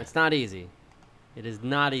 Yeah. It's not easy. It is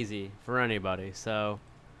not easy for anybody. So,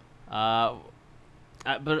 but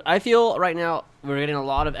I feel right now we're getting a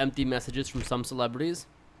lot of empty messages from some celebrities.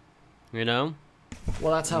 Well,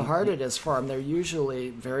 that's how hard it is for them. They're usually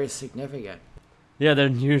very significant. Yeah, they're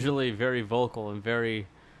usually very vocal and very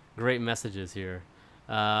great messages here.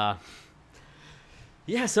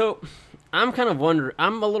 Yeah, so I'm kind of wondering.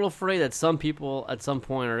 I'm a little afraid that some people at some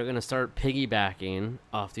point are going to start piggybacking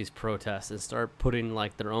off these protests and start putting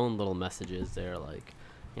like their own little messages there, like,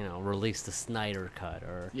 release the Snyder Cut,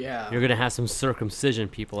 or Yeah. you're going to have some circumcision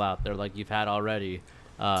people out there like you've had already.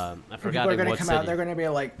 I forgot People are in going what to come city. out. They're going to be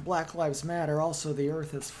like, Black Lives Matter. Also, the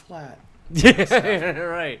Earth is flat. Yeah,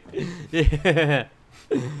 right. Yeah.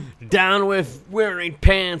 Down with wearing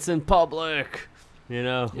pants in public.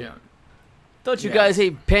 Yeah. Don't you Yeah. guys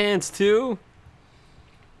hate pants too?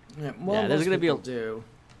 Yeah. Well, there's most gonna be people do.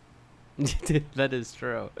 That is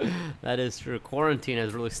true. That is true. Quarantine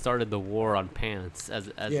has really started the war on pants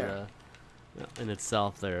in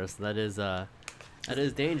itself there. So that is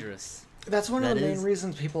dangerous. That's one of That the main is-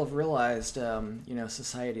 reasons people have realized,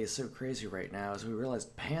 society is so crazy right now, is we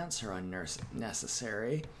realized pants are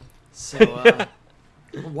unnecessary. So,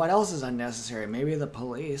 what else is unnecessary? Maybe the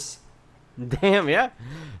police. Damn, yeah.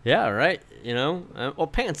 Yeah, right. Well,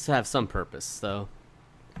 pants have some purpose, though.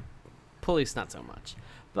 Police, not so much.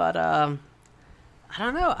 But, I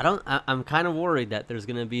don't know. I'm kind of worried that there's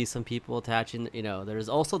going to be some people attaching, there's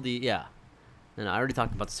also and I already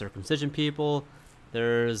talked about the circumcision people.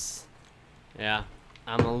 I'm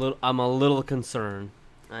a little concerned.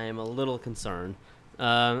 I am a little concerned.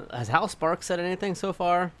 Has Hal Sparks said anything so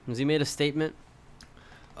far? Has he made a statement?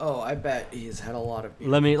 Oh, I bet he's had a lot of.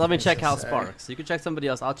 Let me things check to Hal say. Sparks. You can check somebody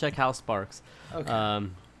else. I'll check Hal Sparks. Okay.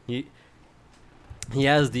 He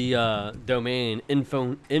has the domain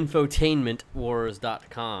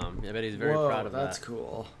infotainmentwars.com. I bet he's very proud of that's that.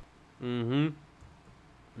 cool. Mm-hmm.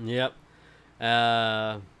 Yep.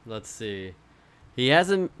 Let's see. He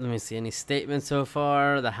hasn't. Let me see any statements so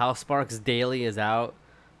far. The Hal Sparks Daily is out.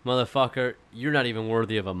 Motherfucker, you're not even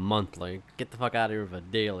worthy of a monthly. Get the fuck out of here with a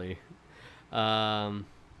daily.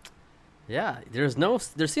 Yeah, there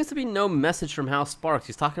seems to be no message from Hal Sparks.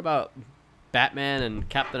 He's talking about Batman and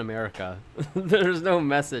Captain America. There's no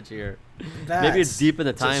message here. Maybe it's deep in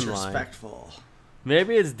the timeline. Disrespectful.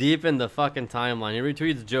 Maybe it's deep in the fucking timeline. He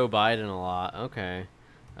retweets Joe Biden a lot. Okay.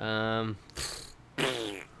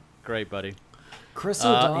 Great, buddy. Chris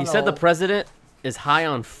O'Donnell. He said the president is high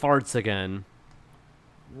on farts again.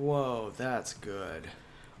 Whoa, that's good.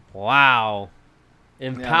 Wow.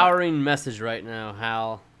 Empowering message right now,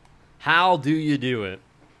 Hal. How do you do it?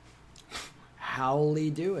 Howley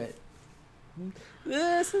do it.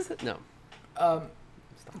 This is no.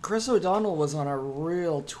 Chris O'Donnell was on a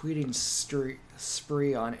real tweeting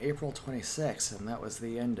spree on April 26th, and that was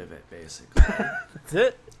the end of it, basically. That's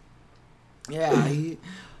it. Yeah, he.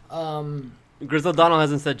 Chris O'Donnell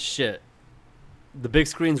hasn't said shit. The big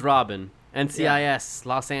screen's Robin. NCIS,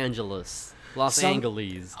 Los Angeles. Los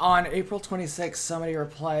Angeles. On April 26th, somebody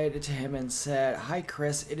replied to him and said, "Hi,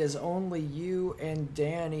 Chris. It is only you and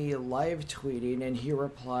Danny live tweeting." And he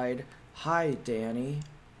replied, "Hi, Danny."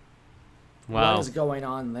 Wow. What is going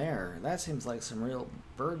on there? That seems like some real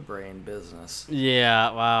bird brain business.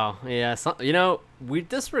 Yeah, wow. Yeah, we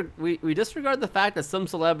disregard the fact that some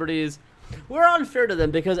celebrities, we're unfair to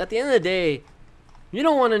them because at the end of the day, you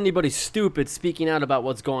don't want anybody stupid speaking out about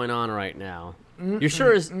what's going on right now. You're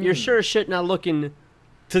sure as shit not looking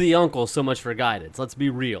to the uncle so much for guidance. Let's be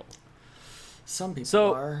real. Some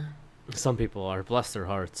people are. Some people are. Bless their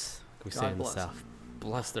hearts. We say in the bless South.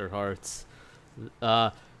 Bless their hearts.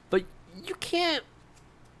 But you can't.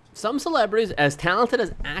 Some celebrities, as talented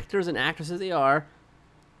as actors and actresses they are,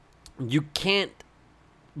 you can't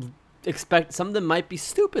expect. Some of them might be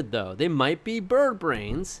stupid though. They might be bird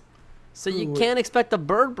brains. So you can't expect a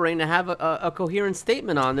bird brain to have a coherent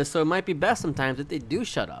statement on this, so it might be best sometimes that they do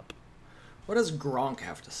shut up. What does Gronk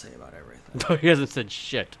have to say about everything? He hasn't said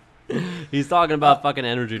shit. He's talking about fucking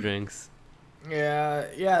energy drinks. Yeah,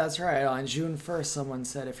 that's right. On June 1st, someone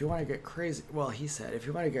said, if you want to get crazy... Well, he said, if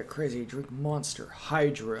you want to get crazy, drink Monster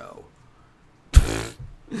Hydro.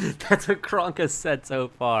 That's what Gronk has said so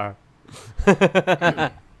far.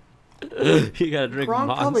 You gotta drink Gronk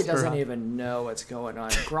Monster. probably doesn't even know what's going on.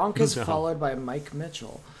 Gronk is followed by Mike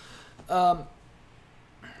Mitchell. Man,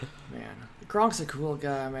 Gronk's a cool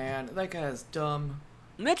guy, man. That guy is dumb.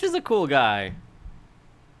 Mitch is a cool guy.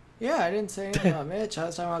 Yeah, I didn't say anything about Mitch. I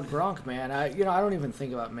was talking about Gronk, man. I don't even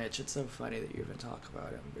think about Mitch. It's so funny that you even talk about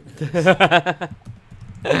him.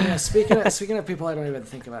 Because, speaking of people I don't even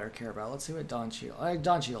think about or care about, let's see what Don Cheadle.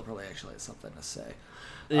 Don Cheadle probably actually has something to say.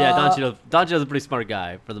 Yeah, Don Cheadle's a pretty smart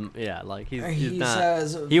guy. For the like, he's not.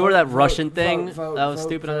 Says, he wore that vote, Russian vote, thing vote, that was vote,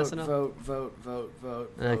 stupid vote, on SNL.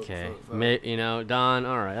 Vote. Okay, Vote. Don.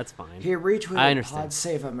 All right, that's fine. He retweeted I understand. Pod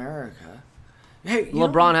Save America. Hey,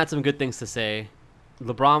 LeBron had some good things to say.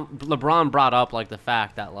 LeBron brought up like the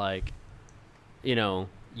fact that like, you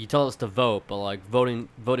tell us to vote, but like voting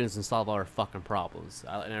doesn't solve all our fucking problems,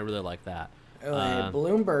 and I really like that.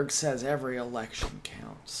 Bloomberg says every election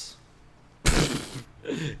counts.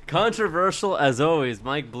 Controversial as always,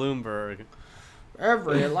 Mike Bloomberg.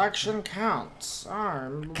 Every election counts.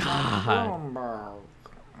 I'm Bloomberg.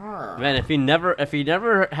 Man, if he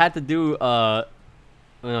never had to do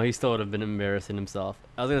he still would have been embarrassing himself.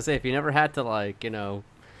 I was gonna say if he never had to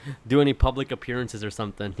do any public appearances or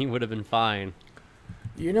something, he would have been fine.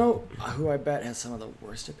 You know who I bet has some of the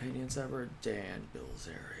worst opinions ever? Dan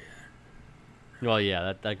Bilzerian. Well,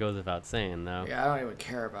 yeah, that goes without saying, though. Yeah, I don't even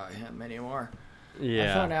care about him anymore.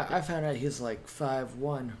 Yeah. I found out he's like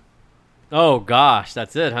 5'1". Oh gosh,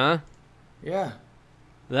 that's it, huh? Yeah.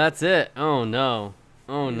 That's it. Oh no.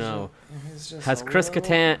 He's just Has Chris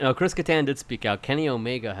Kattan? No, Chris Kattan did speak out. Kenny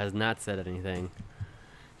Omega has not said anything.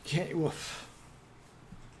 Kenny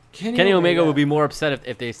Omega would be more upset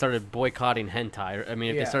if they started boycotting hentai. If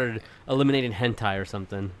they started eliminating hentai or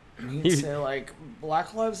something. He'd say like,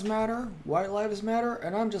 Black Lives Matter, White Lives Matter,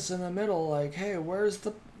 and I'm just in the middle like, hey, where's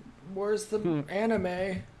the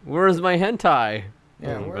anime? Where's my hentai?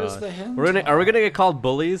 Yeah, where's the hentai? Are we gonna get called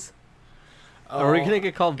bullies? Are we gonna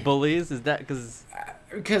get called bullies? Is that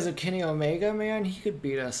because of Kenny Omega, man? He could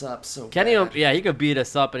beat us up so bad. He could beat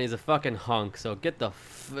us up, and he's a fucking hunk. So get the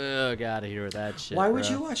fuck out of here with that shit. Why would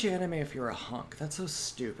you watch anime if you're a hunk? That's so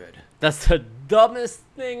stupid. That's the dumbest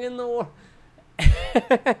thing in the world.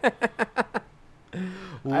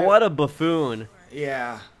 What a buffoon.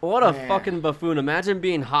 Yeah. What a fucking buffoon. Imagine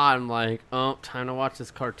being hot and like, oh, time to watch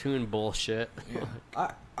this cartoon bullshit.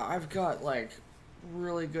 Yeah. I've got like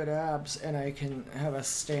really good abs and I can have a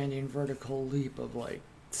standing vertical leap of like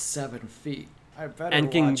 7 feet. I better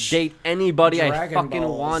and can date anybody Dragon I fucking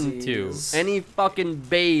Ball want Z's. to. Any fucking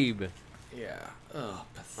babe. Yeah. Oh,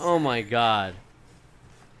 pathetic. Oh my god.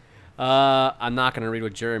 I'm not gonna read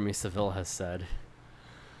what Jeremy Seville has said.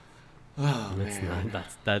 Oh, That's man.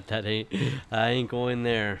 not that ain't. I ain't going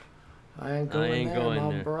there. I ain't going there,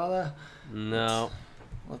 my brother. No.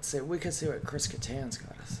 Let's see. We can see what Chris Kattan's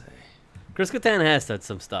got to say. Chris Kattan has said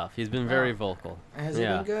some stuff. He's been very vocal. Has he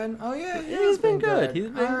been good? Oh yeah, he's been good. He's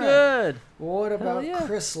been All right. good. Well, what about yeah.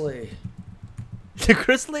 Chris Lee?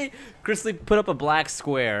 Chris Lee put up a black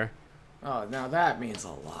square. Oh, now that means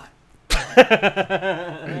a lot.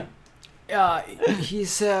 He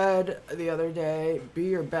said the other day, be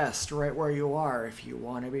your best right where you are. If you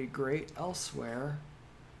want to be great elsewhere,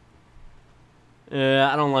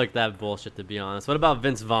 I don't like that bullshit, to be honest. What about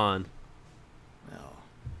Vince Vaughn? No,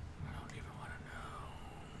 I don't even want to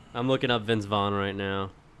know. I'm looking up Vince Vaughn right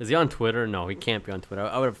now. Is he on Twitter? No, he can't be on Twitter.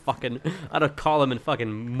 I'd have called him a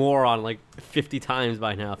fucking moron like 50 times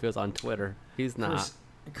by now if he was on Twitter. He's not.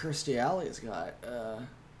 Kirstie Alley's got.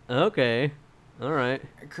 Okay. All right.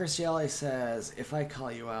 Kirstie Alley says, "If I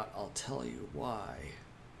call you out, I'll tell you why."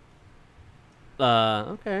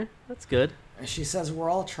 Okay. That's good. And she says, "We're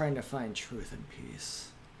all trying to find truth and peace."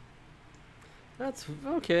 That's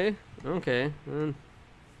okay. Okay.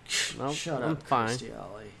 Shut I'm up, fine. Kirstie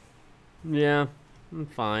Alley. Yeah, I'm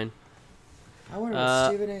fine. I wonder what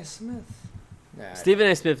Stephen A. Smith. Nah, Stephen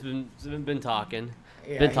A. Smith's been talking.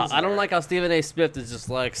 yeah, he's I don't like how Stephen A. Smith is just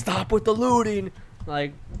like, stop with the looting.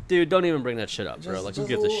 Like, dude, don't even bring that shit up, bro. Like, who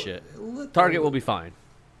gives a shit? Target will be fine.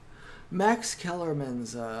 Max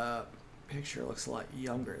Kellerman's picture looks a lot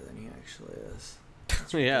younger than he actually is.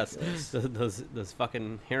 That's Yes, ridiculous. those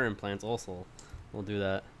fucking hair implants also will do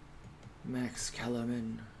that. Max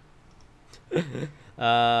Kellerman.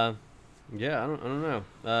 Yeah, I don't know. Is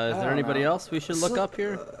there don't anybody know. else we should look up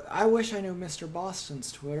here? I wish I knew Mr. Boston's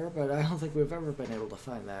Twitter, but I don't think we've ever been able to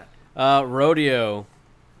find that. Rodeo.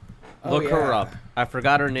 Look her yeah. up. I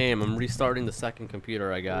forgot her name. I'm restarting the second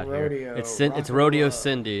computer I got Rodeo, here. It's rock Rodeo and roll.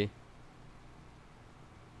 Cindy.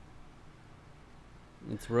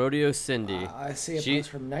 It's Rodeo Cindy. I see a She- post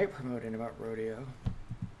from Night promoting about rodeo.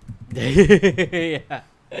 yeah.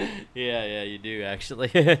 Yeah, you do actually.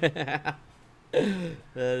 That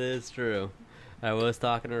is true. I was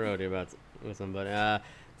talking to Rodeo about with somebody.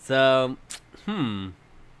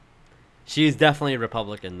 She's definitely a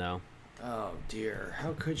Republican though. Oh dear,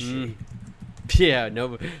 how could she? Yeah,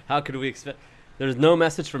 no. How could we expect? There's no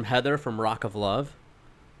message from Heather from Rock of Love.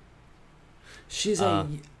 She's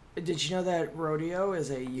Did you know that Rodeo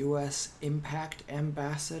is a U.S. Impact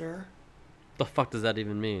ambassador? The fuck does that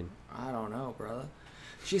even mean? I don't know, brother.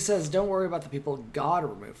 She says, "Don't worry about the people God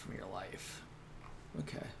removed from your life."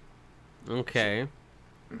 Okay. Okay.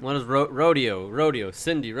 What is Rodeo?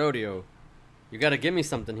 Cindy, Rodeo. You gotta give me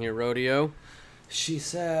something here, Rodeo. She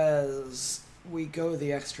says, "We go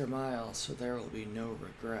the extra mile, so there will be no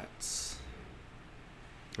regrets."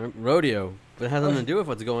 Rodeo. But it has nothing to do with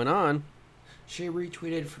what's going on. She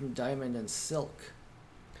retweeted from Diamond and Silk.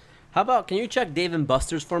 How about, can you check Dave and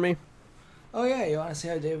Buster's for me? Oh yeah, you want to see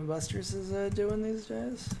how Dave and Buster's is doing these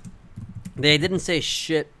days? They didn't say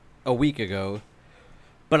shit a week ago,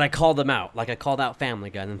 but I called them out. Like I called out Family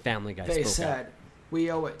Guy, and then Family Guy They spoke said, out. "We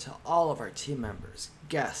owe it to all of our team members,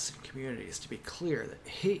 guests, and communities to be clear that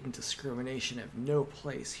hate and discrimination have no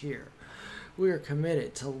place here. We are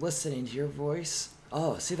committed to listening to your voice."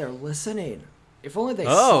 Oh, see, they're listening. If only they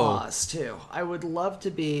saw us, too. I would love to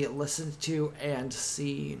be listened to and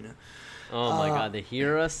seen. Oh my god, they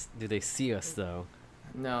hear us? Do they see us, though?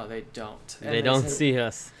 No, they don't. And They don't said see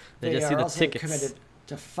us. They just see are the also tickets. committed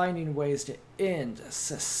to finding ways to end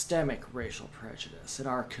systemic racial prejudice in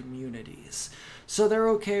our communities. So they're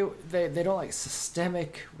okay. They don't like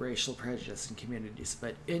systemic racial prejudice in communities,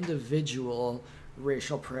 but individual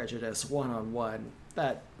racial prejudice one-on-one.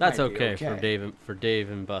 That's That's okay for Dave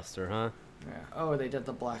and Buster, huh? Yeah. Oh, they did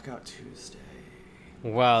the Blackout Tuesday.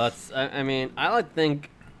 Wow, that's. I mean, I like think.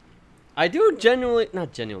 I do genuinely,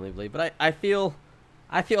 not genuinely believe, but I feel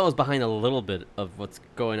I was behind a little bit of what's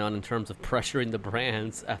going on in terms of pressuring the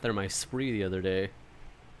brands after my spree the other day.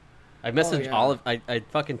 I messaged yeah. Olive. I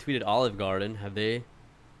fucking tweeted Olive Garden. Have they?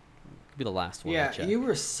 Could be the last one. I Yeah, checked. you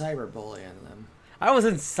were cyberbullying them. I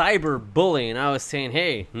wasn't cyberbullying. I was saying,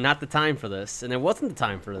 hey, not the time for this, and it wasn't the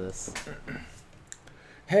time for this.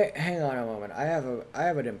 Hey, hang on a moment. I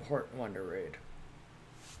have an important one to read.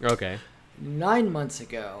 Okay. 9 months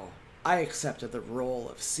ago, I accepted the role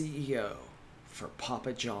of CEO for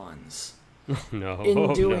Papa John's. No.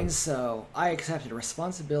 In doing no. so, I accepted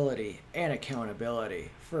responsibility and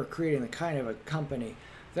accountability for creating the kind of a company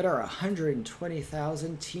that our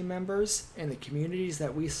 120,000 team members in the communities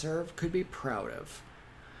that we serve could be proud of.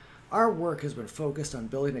 Our work has been focused on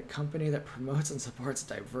building a company that promotes and supports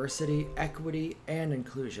diversity, equity, and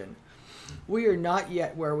inclusion. We are not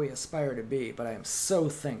yet where we aspire to be, but I am so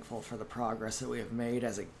thankful for the progress that we have made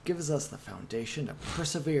as it gives us the foundation to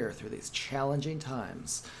persevere through these challenging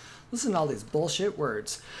times. Listen to all these bullshit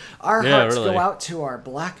words. Our hearts really. go out to our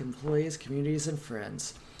black employees, communities, and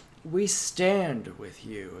friends. We stand with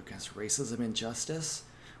you against racism and injustice.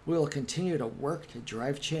 We will continue to work to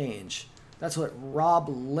drive change. That's what Rob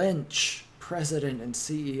Lynch, president and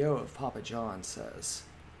CEO of Papa John, says.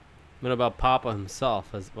 What about Papa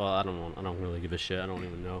himself? As well, I don't really give a shit. I don't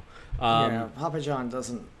even know. Yeah, Papa John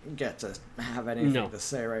doesn't get to have anything No. to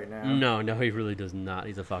say right now. No, he really does not.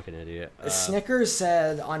 He's a fucking idiot. Snickers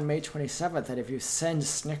said on May 27th that if you send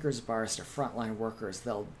Snickers bars to frontline workers,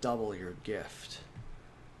 they'll double your gift.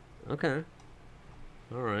 Okay.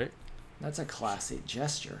 All right. That's a classy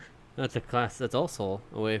gesture. That's also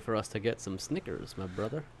a way for us to get some Snickers, my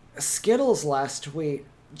brother. Skittles' last tweet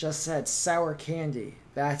just said sour candy.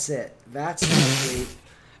 That's it. That's the tweet.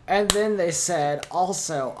 And then they said,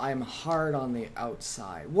 also, I'm hard on the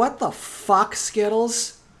outside. What the fuck,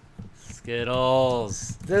 Skittles?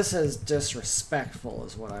 Skittles. This is disrespectful,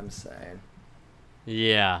 is what I'm saying.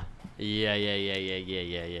 Yeah. I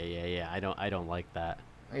don't like that.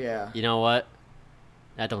 Yeah. You know what?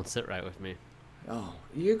 That don't sit right with me. Oh,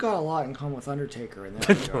 you got a lot in common with Undertaker in that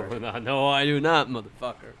regard. No, I do not,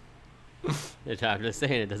 motherfucker. I'm just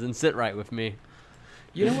saying, it doesn't sit right with me.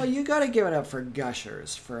 You know what? You gotta give it up for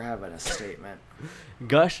Gushers for having a statement.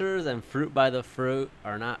 Gushers and Fruit by the Fruit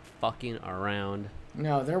are not fucking around.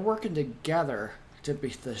 No, they're working together to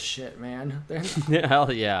beat this shit, man.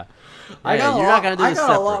 Hell yeah. I got, you're not gonna do I this got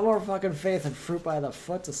a separate. lot more fucking faith in Fruit by the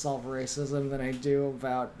Foot to solve racism than I do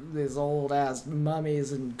about these old ass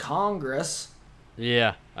mummies in Congress.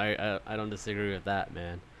 Yeah, I don't disagree with that,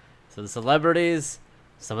 man. So the celebrities,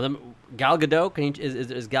 some of them, Gal Gadot.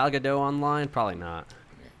 Is Gal Gadot online? Probably not.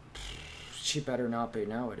 She better not be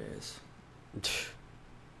nowadays.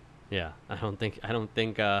 Yeah, I don't think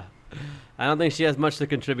she has much to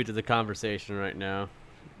contribute to the conversation right now.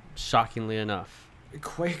 Shockingly enough.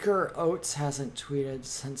 Quaker Oats hasn't tweeted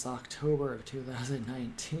since October of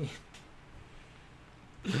 2019.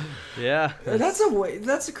 Yeah.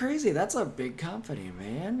 That's crazy. That's a big company,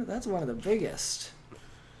 man. That's one of the biggest.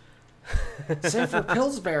 Same for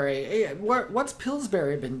Pillsbury. Hey, what's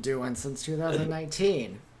Pillsbury been doing since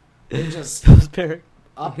 2019? They just Pillsbury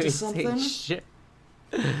up to ain't something? saying shit.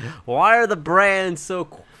 Why are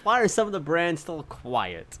some of the brands still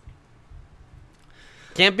quiet?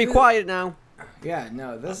 Can't be quiet now. Yeah,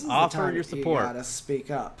 no, this is Offer the time your support. You gotta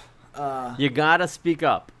speak up. You gotta speak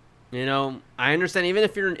up. You know, I understand even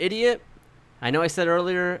if you're an idiot. I know I said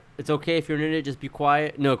earlier it's okay if you're an idiot, just be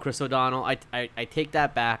quiet. No, Chris O'Donnell, I take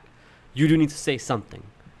that back. You do need to say something.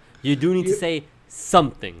 You do need to say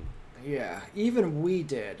something. Yeah, even we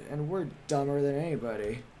did, and we're dumber than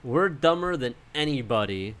anybody. We're dumber than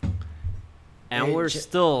anybody, and Hey, we're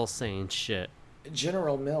still saying shit.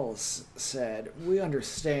 General Mills said, "We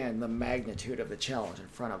understand the magnitude of the challenge in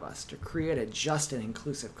front of us. To create a just and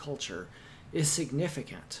inclusive culture is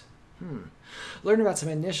significant. Learn about some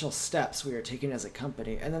initial steps we are taking as a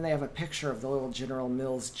company." And then they have a picture of the little General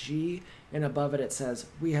Mills G, and above it says,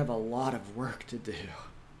 "We have a lot of work to do."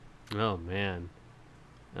 Oh, man.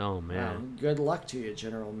 Good luck to you,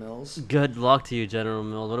 General Mills. Good luck to you, General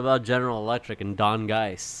Mills. What about General Electric and Don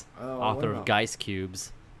Geiss, author of about Geiss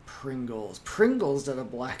Cubes? Pringles did a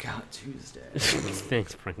Blackout Tuesday.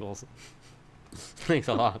 Thanks, Pringles. Thanks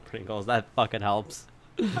a lot, Pringles. That fucking helps.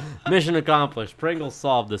 Mission accomplished. Pringles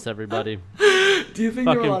solved this, everybody. Do you think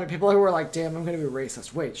there were a lot of people who were like, "Damn, I'm gonna be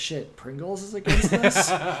racist"? Wait, shit, Pringles is against this?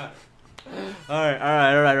 All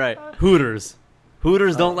right. Hooters.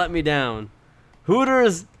 Hooters, don't let me down.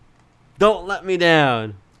 Hooters, don't let me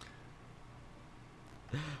down.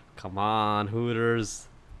 Come on, Hooters.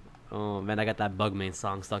 Oh, man, I got that Bugman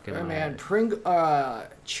song stuck in my head.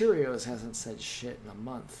 Cheerios hasn't said shit in a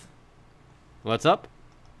month. What's up?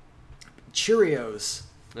 Cheerios.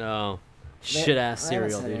 Oh, shit-ass They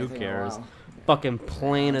haven't cereal, said dude. Who anything in a cares? while. Fucking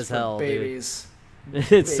plain It's as for hell, babies.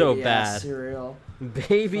 dude. It's so Baby-ass bad. Cereal.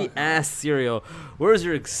 Baby-ass cereal. Where's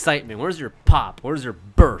your excitement? Where's your pop? Where's your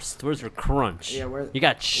burst? Where's your crunch? Yeah, you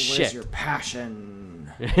got Where's shit. your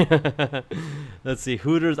passion? Let's see.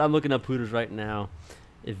 Hooters. I'm looking up Hooters right now.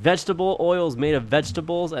 If vegetable oil is made of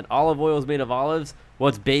vegetables and olive oil is made of olives,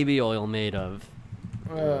 what's baby oil made of?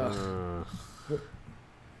 Ugh.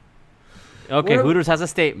 Okay, What- Hooters has a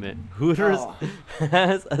statement. Hooters Oh.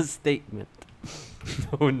 has a statement.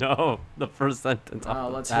 Oh no, the first sentence. Oh,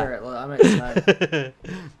 let's hear it. I'm excited.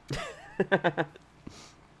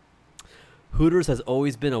 Hooters has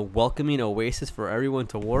always been a welcoming oasis for everyone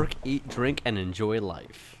to work, eat, drink, and enjoy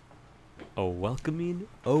life. A welcoming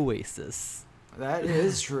oasis. That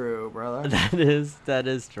is true, brother. That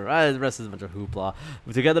is true. The rest is a bunch of hoopla.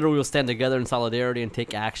 Together we will stand together in solidarity and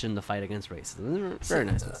take action to fight against racism. Very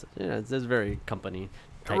nice message. Yeah, it's very company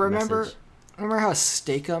type Remember, message. Remember how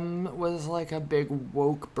Steakum was like a big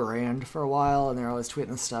woke brand for a while, and they're always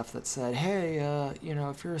tweeting stuff that said, "Hey,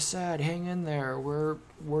 if you're sad, hang in there. We're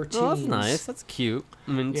teens." Oh, that's nice. That's cute.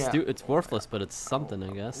 I mean, Yeah. it's worthless, but it's something,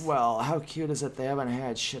 I guess. Well, how cute is it? They haven't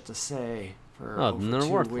had shit to say for Oh, over then they're 2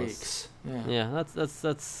 worthless. weeks. Yeah. Yeah,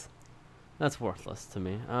 that's worthless to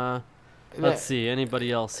me. They- Let's see. Anybody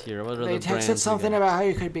else here? What are They the brands we texted something got? about how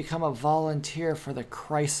you could become a volunteer for the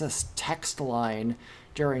crisis text line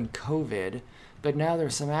during COVID, but now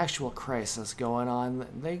there's some actual crisis going on.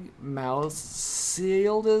 They mouths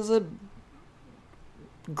sealed as a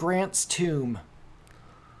Grant's tomb.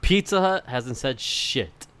 Pizza Hut hasn't said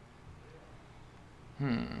shit.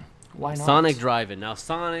 Why not? Sonic Drive-In. Now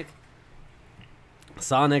Sonic,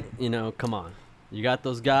 come on. You got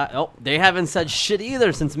those guys. Oh, they haven't said shit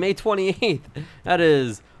either since May 28th. That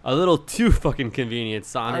is a little too fucking convenient,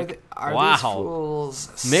 Sonic. Are these wow. fools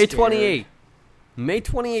May scared? 28th. May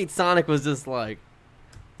 28th, Sonic was just like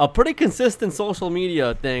a pretty consistent social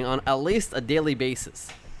media thing on at least a daily basis.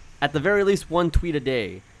 At the very least, one tweet a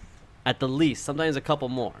day. At the least, sometimes a couple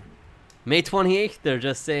more. May 28th, they're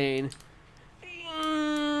just saying,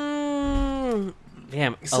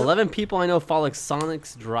 damn, So- 11 people I know follow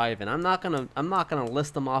Sonic's Drive-In. I'm not gonna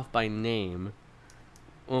list them off by name.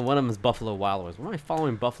 Well, one of them is Buffalo Wild Wings. Why am I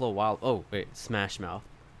following Buffalo Wild? Oh wait, Smash Mouth.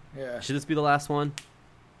 Yeah. Should this be the last one?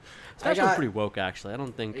 Smash got- Mouth's pretty woke, actually. I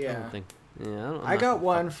don't think. Yeah. I'm I not got gonna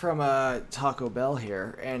one from Taco Bell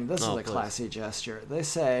here, and this Oh, is a please. classy gesture. They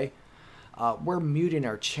say, we're muting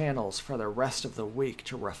our channels for the rest of the week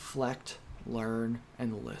to reflect, learn,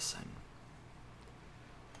 and listen.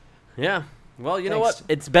 Yeah. Well, you know Thanks. what?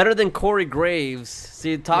 It's better than Corey Graves.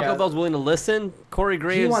 See, Taco Yeah. Bell's willing to listen. Corey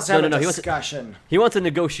Graves. He wants to have a He wants, discussion. he wants a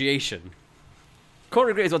negotiation.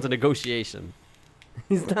 Corey Graves wants a negotiation.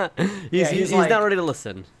 He's not. He's like- not ready to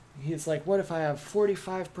listen. He's like, what if I have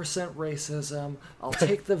 45% racism? I'll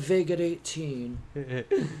take the VIG at 18.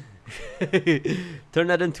 Turn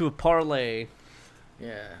that into a parlay.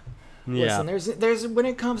 Yeah. Yeah. Listen, there's when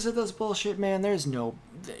it comes to this bullshit, man, there's no,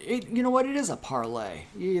 you know what? It is a parlay.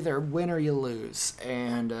 You either win or you lose.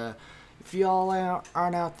 And if y'all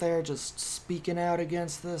aren't out there just speaking out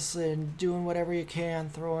against this and doing whatever you can,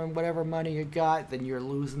 throwing whatever money you got, then you're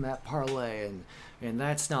losing that parlay. And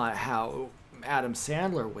that's not how Adam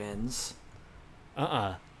Sandler wins.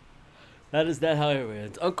 That is how it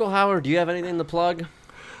wins. Uncle Howard, do you have anything to plug?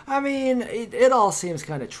 I mean, it all seems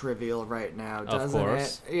kind of trivial right now, doesn't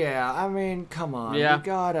course. it? Yeah, I mean, come on. Yeah. We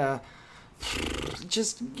gotta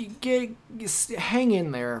just hang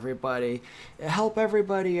in there, everybody. Help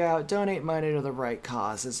everybody out. Donate money to the right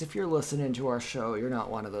causes. If you're listening to our show, you're not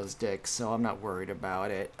one of those dicks, so I'm not worried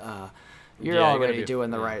about it. You're Yeah, you gotta already be- doing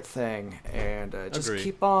the yeah. right thing, and just Agreed.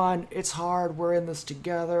 keep on. It's hard. We're in this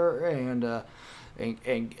together, and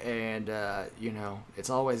it's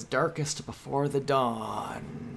always darkest before the dawn.